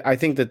 I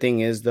think the thing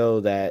is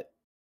though that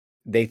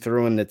they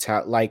threw in the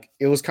towel, like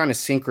it was kind of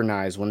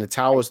synchronized when the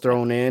towel was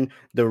thrown in.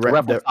 The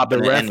ref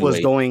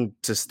was going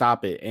to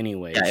stop it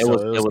anyway. Yeah, it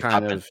was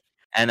kind of.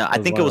 And I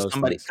think it was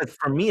somebody. Because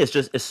for me,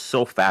 it's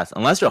so fast.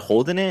 Unless you're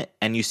holding it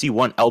and you see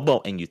one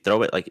elbow and you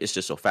throw it, like it's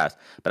just so fast.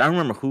 But I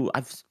remember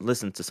I've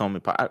listened to so many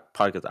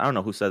podcasts. I don't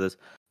know who said this.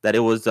 That it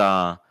was.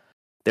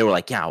 They were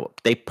like, yeah,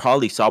 they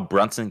probably saw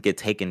Brunson get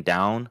taken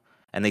down,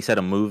 and they said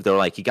a move. They were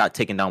like, he got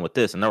taken down with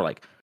this, and they were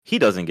like, he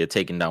doesn't get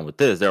taken down with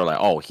this. They were like,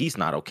 oh, he's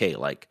not okay.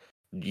 Like,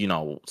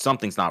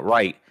 something's not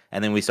right.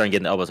 And then we started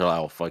getting the elbows. They're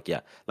like, oh, fuck yeah.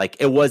 Like,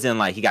 it wasn't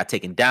like he got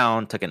taken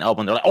down, took an elbow,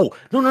 and they're like, oh,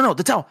 no,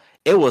 the towel.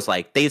 It was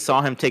like they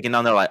saw him taken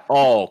down. They're like,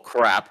 oh,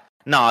 crap.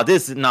 No.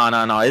 It's the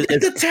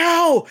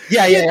towel.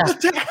 Yeah.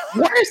 The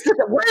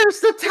towel. Where's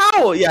the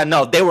towel? Yeah,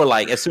 no, they were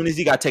like, as soon as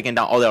he got taken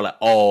down, they're like,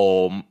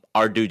 oh,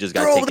 our dude just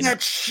got Throw taken that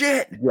out.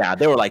 shit. Yeah,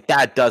 they were like,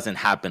 that doesn't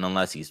happen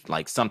unless he's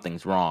like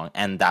something's wrong,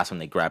 and that's when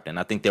they grabbed him.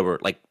 I think they were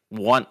like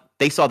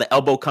they saw the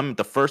elbow coming,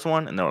 the first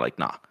one, and they were like,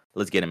 nah,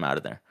 let's get him out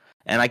of there.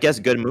 And I guess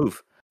good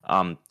move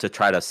to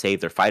try to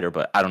save their fighter,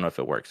 but I don't know if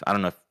it works. I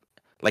don't know if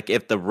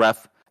if the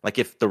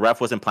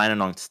ref wasn't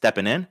planning on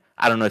stepping in,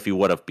 I don't know if he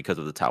would have because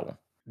of the towel.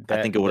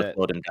 I think it would have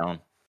slowed him down.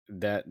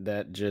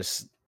 That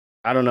just,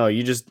 I don't know.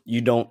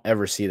 You don't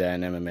ever see that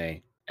in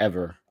MMA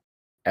ever.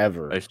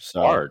 It's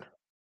hard.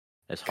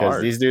 It's because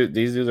hard. these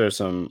dudes are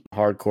some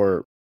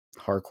hardcore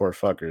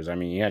fuckers. I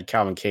mean, you had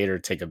Calvin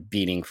Kattar take a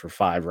beating for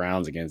 5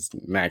 rounds against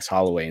Max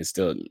Holloway, and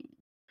still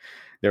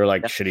they were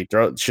like, should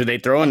they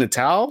throw in the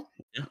towel?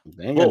 Yeah.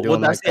 They ain't gonna do Well,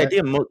 that's like the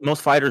idea.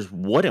 Most fighters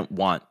wouldn't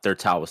want their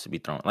towels to be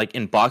thrown. Like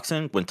in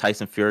boxing, when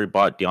Tyson Fury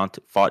fought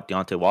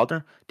Deontay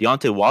Wilder,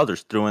 Deontay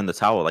Wilder's threw in the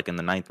towel like in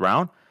the 9th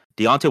round.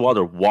 Deontay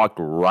Wilder walked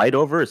right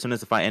over as soon as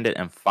the fight ended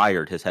and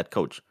fired his head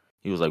coach.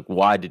 He was like,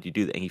 "Why did you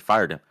do that?" And he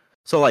fired him.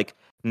 So like,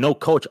 no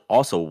coach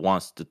also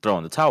wants to throw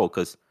in the towel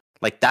because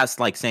like that's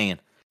like saying,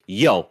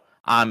 "Yo,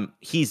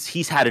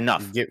 he's had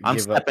enough. I'm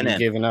stepping in.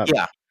 Giving up.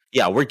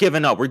 Yeah, we're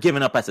giving up. We're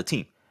giving up as a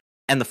team."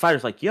 And the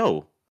fighter's like,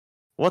 "Yo,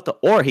 what the?"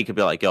 Or he could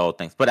be like, "Yo,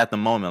 thanks." But at the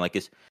moment, like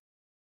it's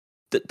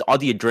all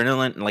the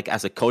adrenaline. Like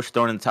as a coach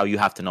throwing in the towel, you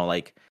have to know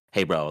like,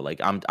 "Hey, bro, like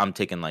I'm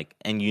taking like,"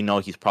 and you know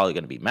he's probably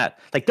gonna be mad.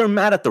 Like they're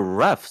mad at the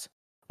refs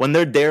when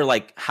they're there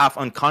like half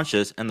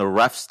unconscious and the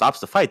ref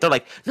stops the fight. They're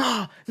like,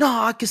 no,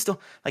 I can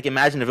still like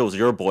imagine if it was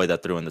your boy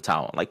that threw in the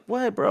towel. Like,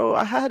 what, bro?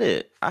 I had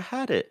it.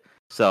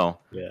 So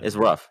it's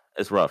rough.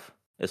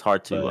 It's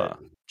hard to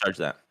judge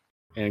that.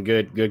 And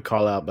good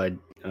call out by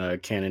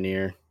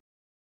Cannonier.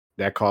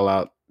 That call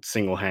out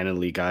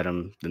single-handedly got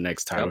him the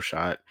next title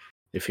shot.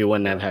 If he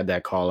wouldn't have had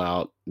that call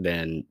out,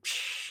 then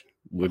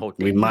we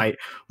might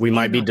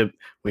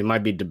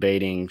be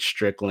debating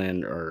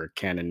Strickland or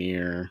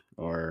Cannonier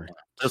or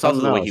just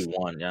also the way he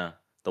won. Yeah,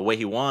 the way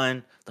he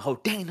won, the whole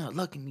Dana,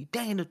 look at me,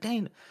 Dana.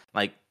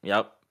 Like,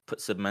 yep,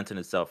 cementing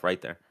itself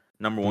right there.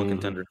 Number 1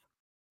 contender.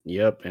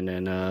 Yep, and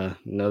then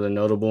another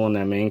notable in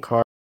that main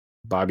card,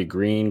 Bobby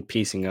Green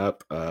piecing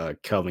up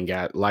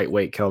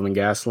lightweight Kelvin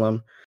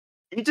Gastelum.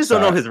 You just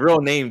don't know his real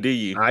name, do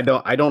you? I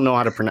don't know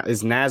how to pronounce.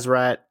 It's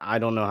Nasrat. I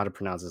don't know how to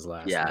pronounce his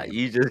last name. Yeah,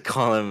 you just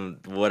call him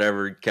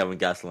whatever, Kelvin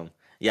Gastelum.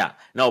 Yeah,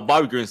 no,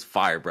 Bobby Green's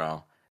fire,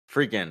 bro.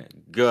 Freaking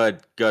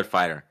good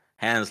fighter.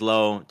 Hands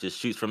low, just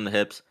shoots from the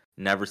hips.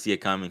 Never see it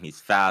coming. He's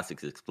fast.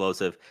 He's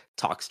explosive.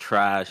 Talks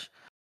trash.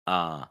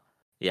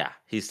 Yeah,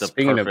 he's the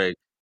perfect.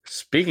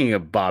 Speaking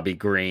of Bobby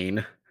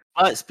Green.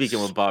 But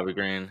speaking of Bobby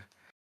Green,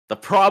 the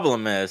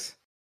problem is,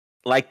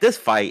 like this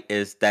fight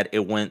is that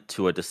it went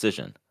to a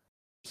decision.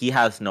 He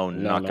has no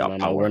knockout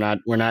power. We're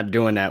not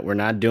doing that. We're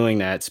not doing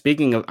that.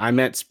 Speaking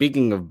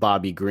of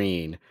Bobby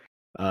Green,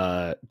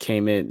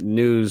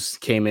 news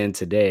came in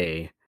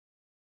today.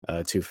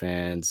 2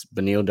 fans.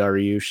 Beneil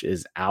Dariush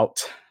is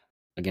out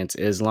against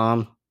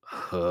Islam.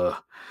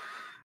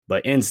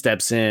 But in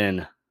steps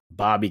in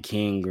Bobby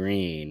King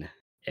Green,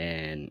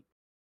 and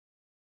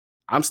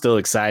I'm still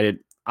excited.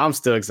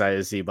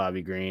 To see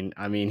Bobby Green.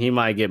 I mean, he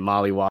might get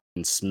mollywopped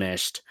and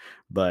smashed,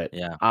 but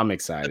yeah, I'm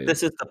excited. But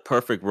this is the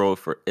perfect role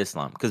for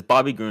Islam because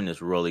Bobby Green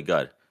is really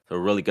good. So a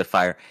really good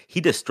fighter.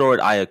 He destroyed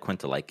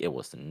Iaquinta like it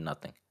was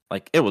nothing.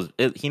 Like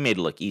he made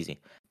it look easy.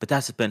 But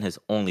that's been his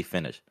only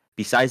finish.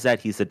 Besides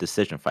that, he's a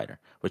decision fighter,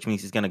 which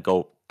means he's gonna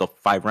go the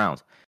 5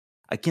 rounds.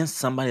 Against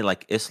somebody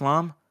like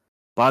Islam,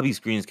 Bobby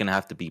Green is gonna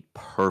have to be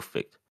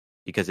perfect.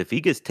 Because if he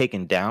gets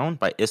taken down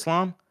by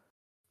Islam,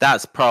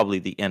 that's probably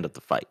the end of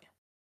the fight.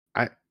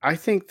 I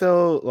think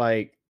though,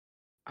 like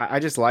I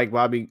just like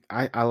Bobby.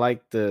 I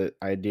like the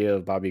idea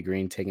of Bobby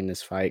Green taking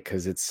this fight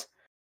because it's,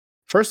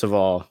 first of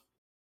all,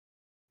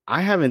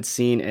 I haven't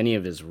seen any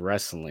of his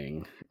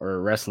wrestling or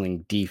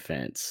wrestling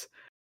defense.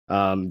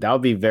 That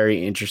would be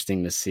very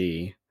interesting to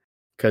see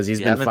because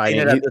he's been fighting.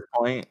 Seen it at this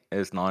point,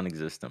 it's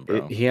non-existent,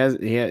 bro.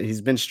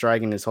 He's been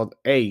striking this whole.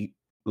 Hey,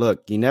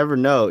 look, you never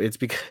know. It's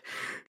because.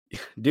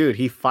 Dude,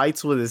 he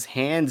fights with his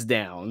hands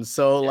down.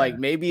 So like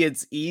maybe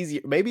it's easier.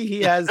 Maybe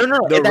he has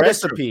the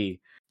recipe.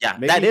 Yeah,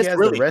 maybe that he is has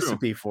really the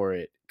recipe for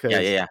it.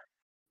 Yeah.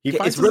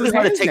 It's really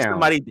hard to take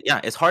somebody.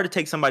 Yeah, it's hard to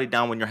take somebody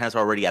down when your hands are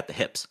already at the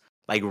hips,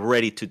 like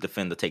ready to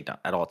defend the takedown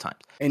at all times.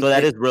 And so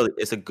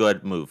it's a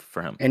good move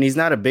for him. And he's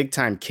not a big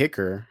time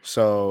kicker.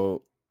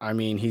 So I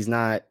mean,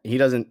 he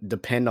doesn't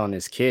depend on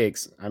his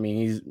kicks. I mean,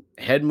 he's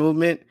head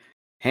movement,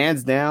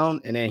 hands down,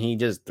 and then he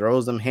just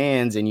throws them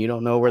hands, and you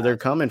don't know where they're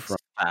coming from.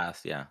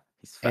 Fast, yeah.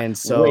 He's fast. And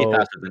so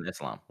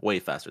way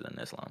faster than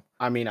Islam.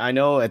 I mean, I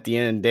know at the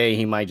end of the day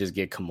he might just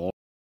get Kimura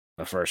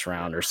the first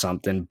round or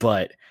something,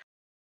 but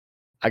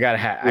I gotta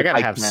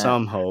have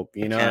some hope.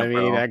 You know what I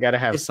mean? I gotta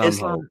have some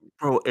hope,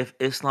 bro. If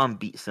Islam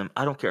beats him,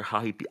 I don't care how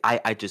he beat.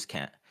 I just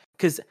can't.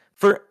 Because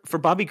for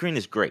Bobby Green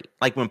is great.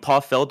 Like when Paul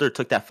Felder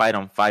took that fight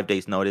on 5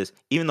 days' notice,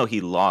 even though he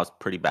lost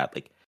pretty bad,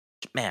 like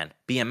man,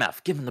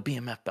 BMF, give him the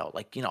BMF belt,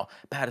 like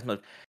baddest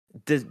mother.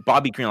 This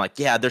Bobby Green, like,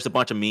 yeah, there's a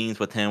bunch of memes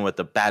with him with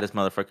the baddest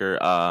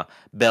motherfucker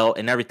belt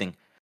and everything.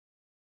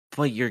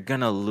 but you're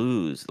gonna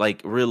lose.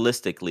 Like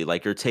realistically,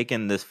 like you're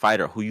taking this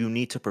fighter who you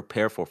need to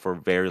prepare for a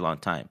very long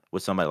time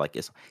with somebody like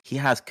this. He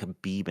has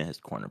Khabib in his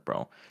corner,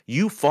 bro.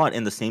 You fought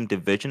in the same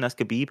division as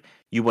Khabib,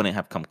 you wouldn't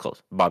have come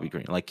close. Bobby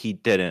Green, like he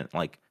didn't,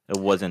 like it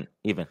wasn't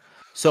even.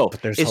 So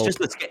But there's it's hope.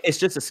 just it's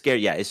just a scare.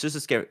 Yeah, it's just a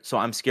scare. So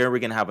I'm scared we're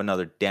gonna have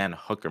another Dan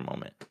Hooker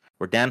moment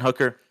where Dan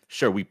Hooker,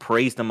 sure, we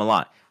praised him a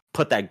lot,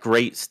 put that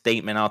great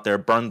statement out there,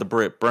 burn the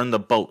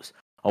boats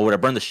or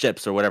whatever, burn the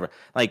ships or whatever,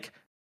 like.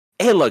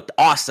 It looked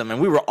awesome, and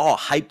we were all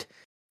hyped.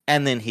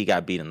 And then he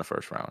got beat in the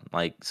first round,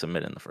 like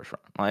submitted in the first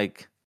round.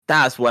 Like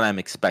that's what I'm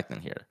expecting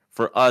here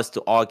for us to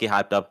all get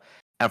hyped up,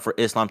 and for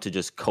Islam to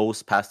just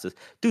coast past this.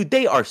 Dude,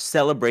 they are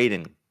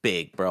celebrating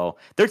big, bro.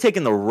 They're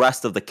taking the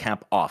rest of the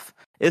camp off.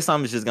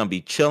 Islam is just gonna be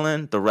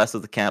chilling the rest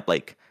of the camp.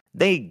 Like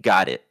they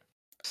got it.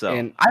 So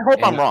And I hope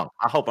I'm wrong.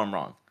 I hope I'm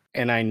wrong.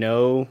 And I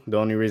know the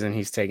only reason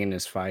he's taking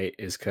this fight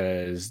is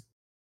because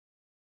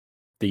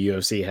the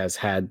UFC has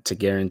had to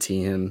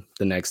guarantee him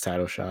the next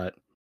title shot.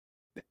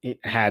 It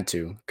had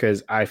to,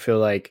 because I feel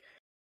like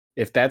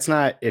if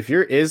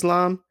you're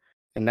Islam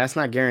and that's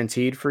not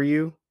guaranteed for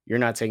you, you're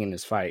not taking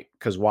this fight.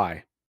 Because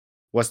why?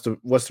 What's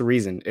the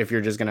reason if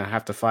you're just gonna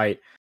have to fight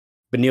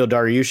Beneil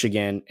Dariush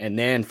again and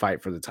then fight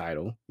for the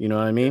title? You know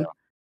what I mean?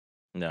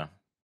 Yeah.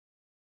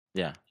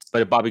 Yeah.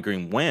 But if Bobby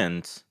Green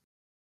wins,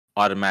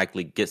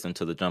 automatically gets him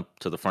to the jump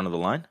to the front of the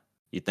line.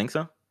 You think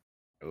so?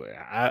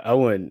 I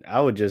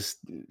would just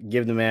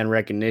give the man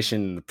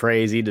recognition, the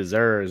praise he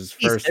deserves.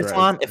 First,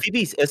 Islam, if he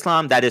beats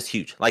Islam, that is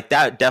huge. Like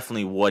that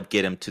definitely would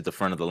get him to the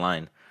front of the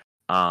line.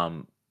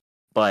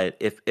 But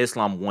if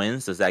Islam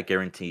wins, does that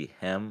guarantee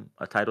him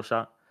a title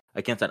shot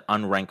against an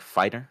unranked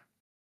fighter?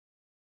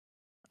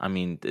 I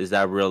mean, is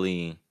that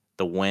really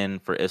the win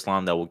for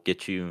Islam that will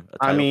get you a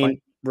title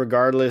fight?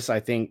 Regardless, I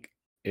think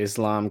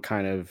Islam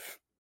kind of,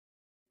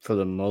 for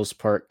the most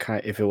part,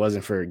 if it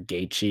wasn't for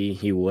Gaethje,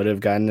 he would have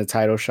gotten the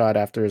title shot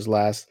after his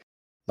last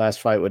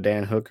fight with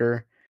Dan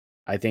Hooker.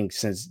 I think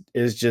since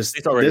it's just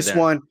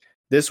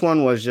this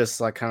one was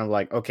just like kind of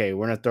like, okay,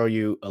 we're gonna throw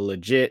you a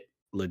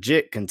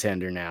legit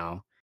contender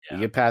now. Yeah.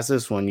 You get past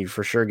this one, you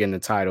for sure getting the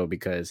title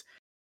because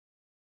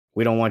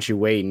we don't want you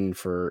waiting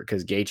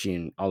because Gaethje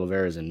and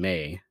Oliveira's in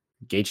May.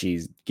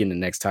 Gaethje's getting the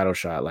next title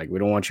shot. Like we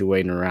don't want you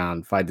waiting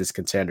around, fight this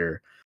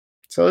contender.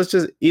 So it's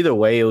just either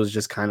way, it was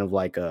just kind of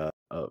like a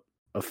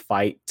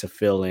fight to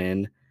fill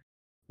in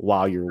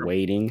while you're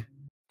waiting.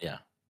 Yeah.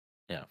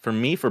 Yeah. For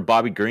me, for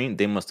Bobby Green,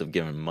 they must have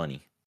given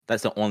money.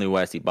 That's the only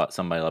way I see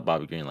somebody like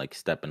Bobby Green like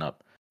stepping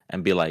up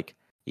and be like,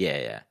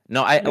 yeah.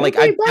 No, I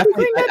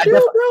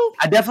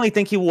definitely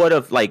think he would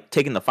have like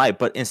taken the fight,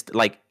 but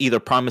like either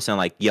promising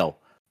like, yo,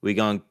 we're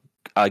gonna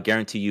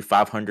guarantee you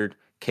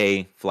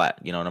 $500K flat,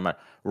 you know, no matter,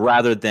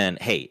 rather than,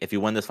 hey, if you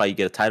win this fight, you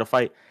get a title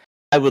fight.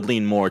 I would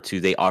lean more to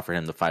they offer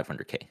him the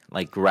 $500K,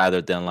 like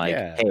rather than like,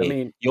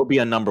 hey, you'll be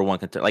a number one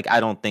contender. Like I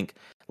don't think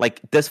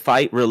like this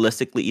fight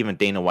realistically, even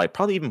Dana White,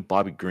 probably even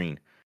Bobby Green,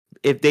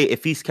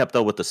 if he's kept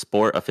up with the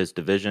sport of his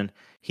division,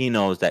 he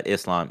knows that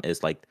Islam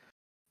is like,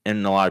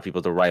 in a lot of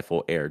people, the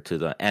rightful heir to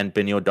the. And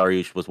Beneil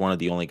Dariush was one of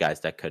the only guys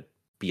that could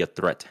be a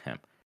threat to him.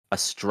 A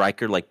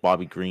striker like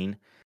Bobby Green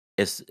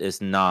is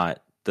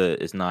not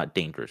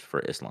dangerous for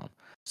Islam.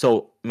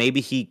 So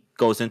maybe he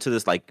goes into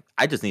this like,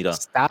 I need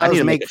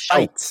to make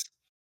fights.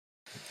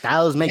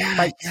 Styles make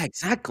fights. Yeah,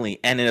 exactly.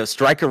 And in a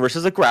striker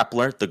versus a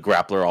grappler, the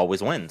grappler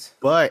always wins.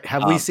 But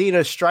have we seen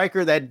a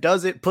striker that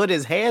doesn't put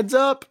his hands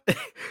up?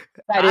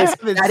 That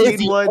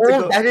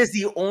is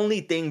the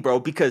only thing, bro.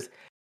 Because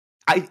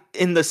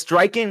in the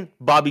striking,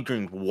 Bobby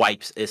Green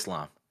wipes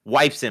Islam,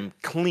 wipes him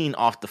clean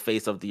off the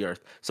face of the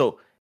earth. So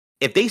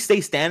if they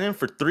stay standing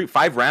for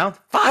 5 rounds,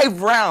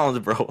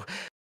 bro,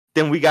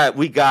 then we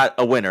got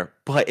a winner.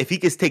 But if he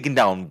gets taken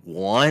down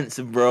once,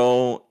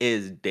 bro,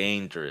 is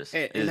dangerous.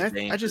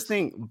 I just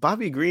think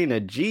Bobby Green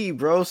a G,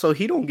 bro. So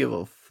he don't give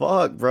a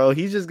fuck, bro.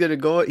 He's just gonna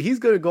go. He's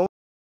gonna go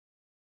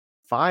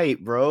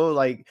fight, bro.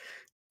 Like,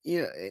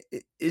 you know,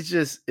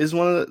 it's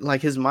one of the,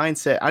 like his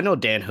mindset. I know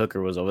Dan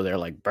Hooker was over there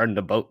like burning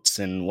the boats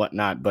and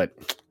whatnot,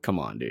 but come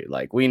on, dude.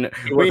 Like we know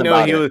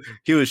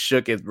he was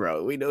shooketh,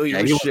 bro. We know he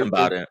was shooketh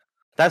about it.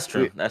 That's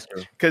true. That's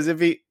true. Because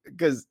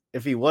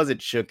if he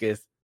wasn't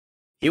shooketh,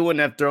 he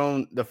wouldn't have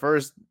thrown the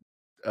first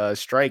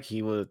strike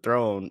he would have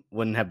thrown,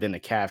 wouldn't have been a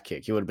calf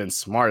kick. He would have been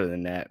smarter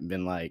than that and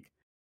been like,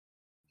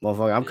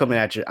 motherfucker, I'm coming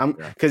at you.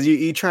 Because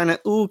you trying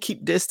to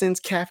keep distance,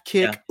 calf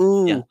kick.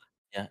 Yeah.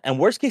 And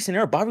worst case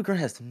scenario, Bobby Green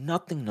has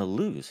nothing to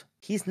lose.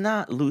 He's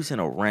not losing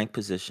a rank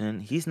position.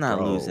 He's not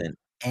losing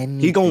anything.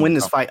 He's gonna win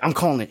this fight. I'm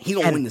calling it. He's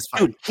gonna win this fight.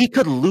 Dude, he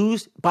could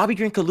lose. Bobby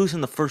Green could lose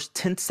in the first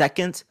 10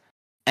 seconds,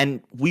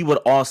 and we would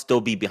all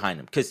still be behind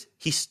him because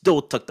he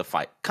still took the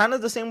fight. Kind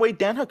of the same way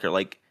Dan Hooker.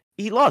 Like,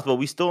 he lost, but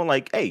we still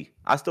like, hey,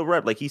 I still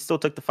rep. Like, he still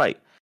took the fight.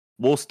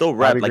 We'll still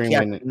rep. Like, he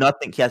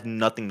has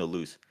nothing to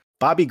lose.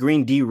 Bobby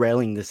Green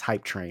derailing this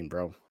hype train,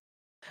 bro.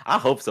 I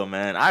hope so,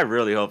 man. I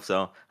really hope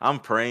so. I'm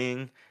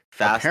praying,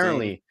 fasting.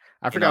 Apparently,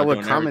 I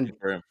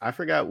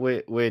forgot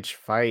which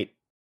fight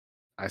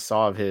I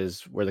saw of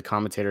his where the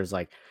commentator's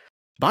like,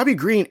 Bobby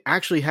Green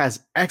actually has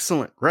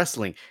excellent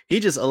wrestling. He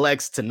just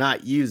elects to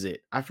not use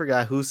it. I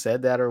forgot who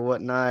said that or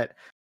whatnot.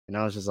 And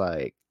I was just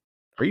like,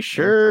 are you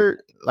sure?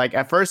 Like,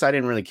 at first, I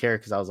didn't really care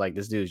because I was like,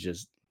 this dude's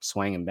just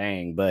swing and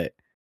bang. But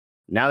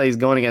now that he's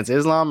going against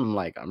Islam, I'm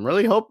like, I'm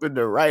really hoping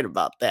they're right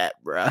about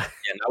that, bro. Yeah,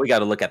 now we got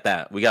to look at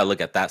that. We got to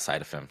look at that side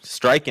of him.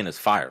 Striking is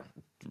fire.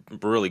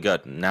 Really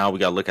good. Now we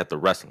got to look at the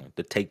wrestling,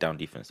 the takedown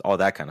defense, all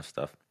that kind of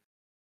stuff.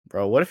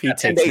 Bro, what if he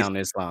takes down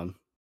Islam?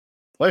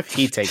 What if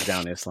he takes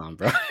down Islam,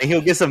 bro? And he'll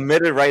get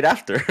submitted right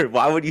after.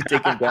 Why would you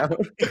take him down?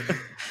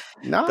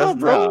 Nah,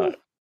 bro.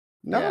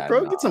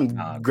 Get some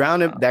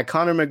that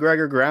Conor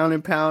McGregor ground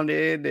and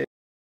pounded.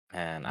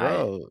 And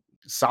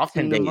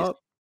softened him up.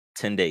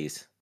 10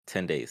 days.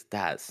 10 days.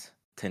 That's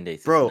 10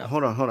 days. Bro,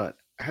 hold on.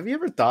 Have you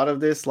ever thought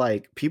of this?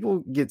 Like, people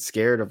get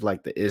scared of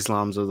like the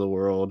Islams of the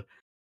world,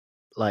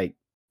 like,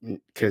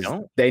 because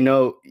they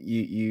know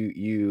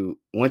you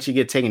once you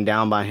get taken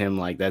down by him,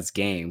 like that's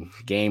game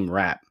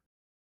wrap.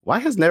 Why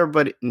has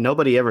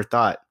nobody ever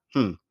thought,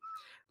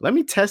 let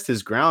me test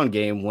his ground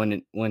game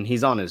when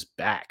he's on his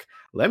back.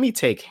 Let me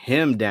take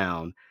him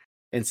down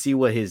and see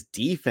what his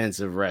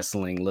defensive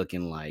wrestling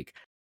looking like.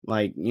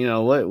 Like, you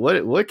know,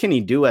 what can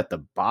he do at the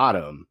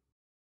bottom?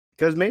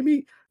 Because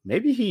maybe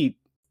he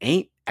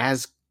ain't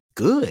as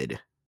good.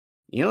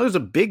 You know, there's a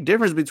big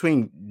difference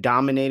between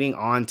dominating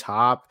on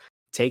top,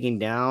 taking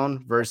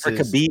down versus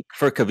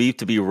for Khabib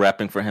to be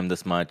repping for him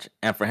this much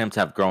and for him to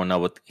have grown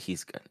up with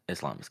he's good.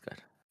 Islam is good.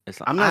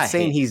 I'm not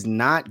saying he's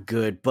not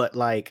good, but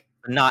like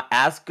not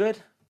as good.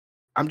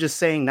 I'm just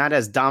saying not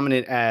as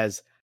dominant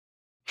as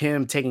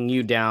him taking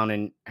you down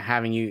and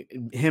having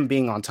him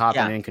being on top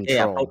and in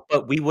control. Yeah,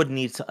 but we would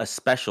need a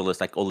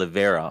specialist like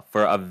Oliveira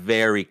for a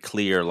very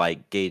clear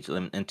like gauge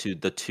into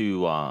the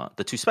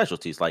two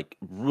specialties. Like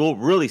we'll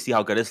really see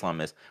how good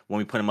Islam is when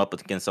we put him up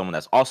against someone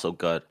that's also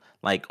good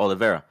like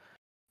Oliveira.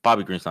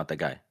 Bobby Green's not that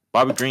guy.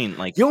 Bobby Green,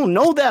 like you don't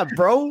know that,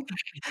 bro.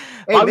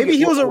 Hey, maybe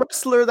he was a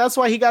wrestler. That's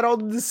why he got all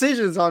the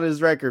decisions on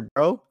his record,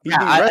 bro.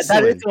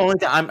 That is the only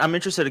thing. I'm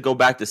interested to go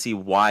back to see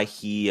why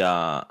he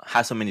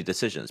has so many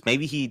decisions.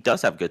 Maybe he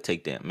does have good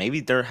takedown.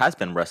 Maybe there has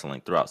been wrestling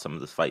throughout some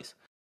of his fights.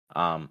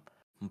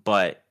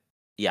 But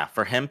yeah,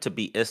 for him to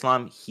beat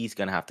Islam, he's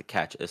gonna have to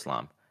catch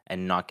Islam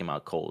and knock him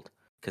out cold.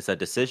 Because a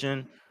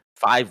decision,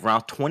 5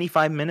 rounds,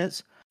 25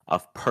 minutes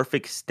of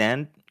perfect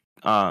stand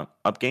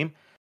up game,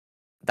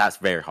 that's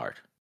very hard.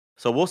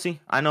 So we'll see.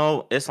 I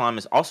know Islam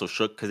is also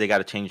shook because they got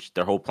to change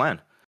their whole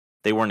plan.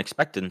 They weren't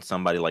expecting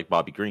somebody like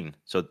Bobby Green.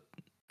 So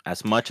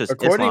as much as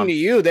according to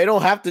you, they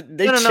don't have to.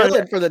 They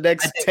chilling for the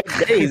next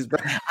 10 days. Bro.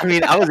 I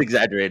mean, I was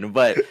exaggerating,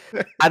 but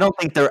I don't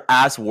think they're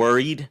as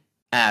worried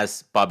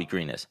as Bobby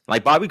Green is.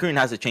 Like Bobby Green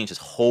has to change his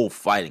whole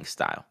fighting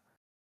style.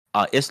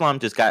 Islam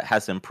just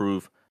has to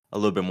improve a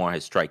little bit more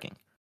his striking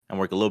and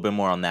work a little bit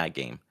more on that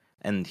game,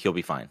 and he'll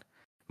be fine.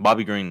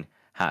 Bobby Green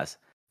has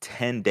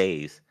 10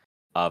 days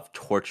of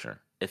torture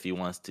if he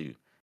wants to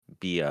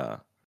be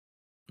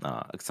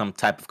some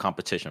type of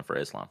competition for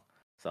Islam.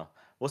 So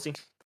we'll see.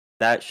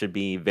 That should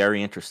be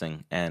very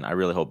interesting, and I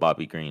really hope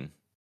Bobby Green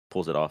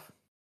pulls it off.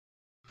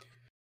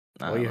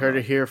 Well, you heard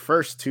it here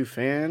first, two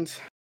fans.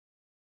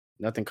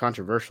 Nothing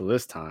controversial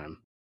this time.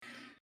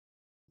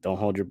 Don't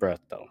hold your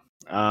breath, though.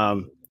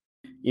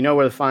 You know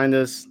where to find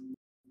us.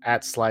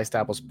 At Sliced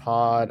Apples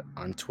Pod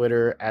on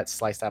Twitter, at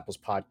Sliced Apples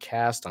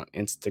Podcast on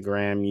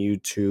Instagram,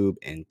 YouTube,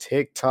 and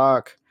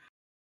TikTok.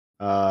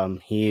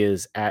 He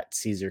is at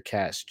Caesar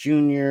Cast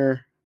Jr.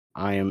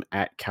 I am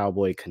at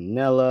Cowboy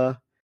Canella.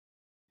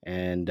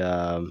 And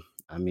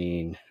I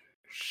mean,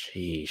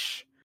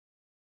 sheesh.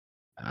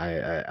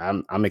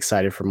 I'm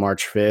excited for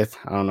March 5th.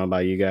 I don't know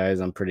about you guys.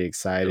 I'm pretty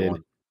excited.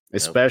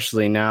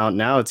 Especially now.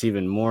 Now it's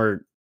even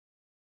more.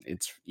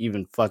 It's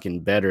even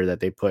fucking better that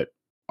they put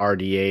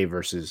RDA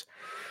versus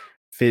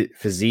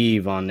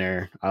Fiziev on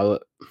there. I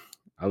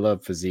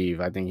love Fiziev.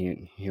 I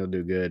think he'll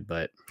do good.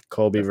 But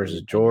Colby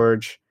versus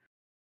George.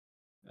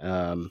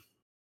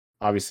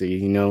 Obviously,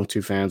 you know,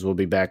 two fans will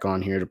be back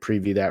on here to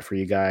preview that for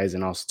you guys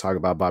and also talk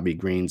about Bobby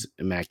Green's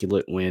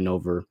immaculate win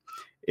over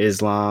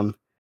Islam.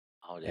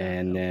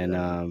 And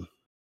then,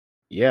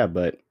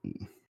 but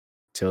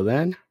till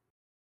then,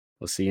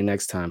 we'll see you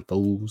next time,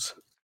 fools.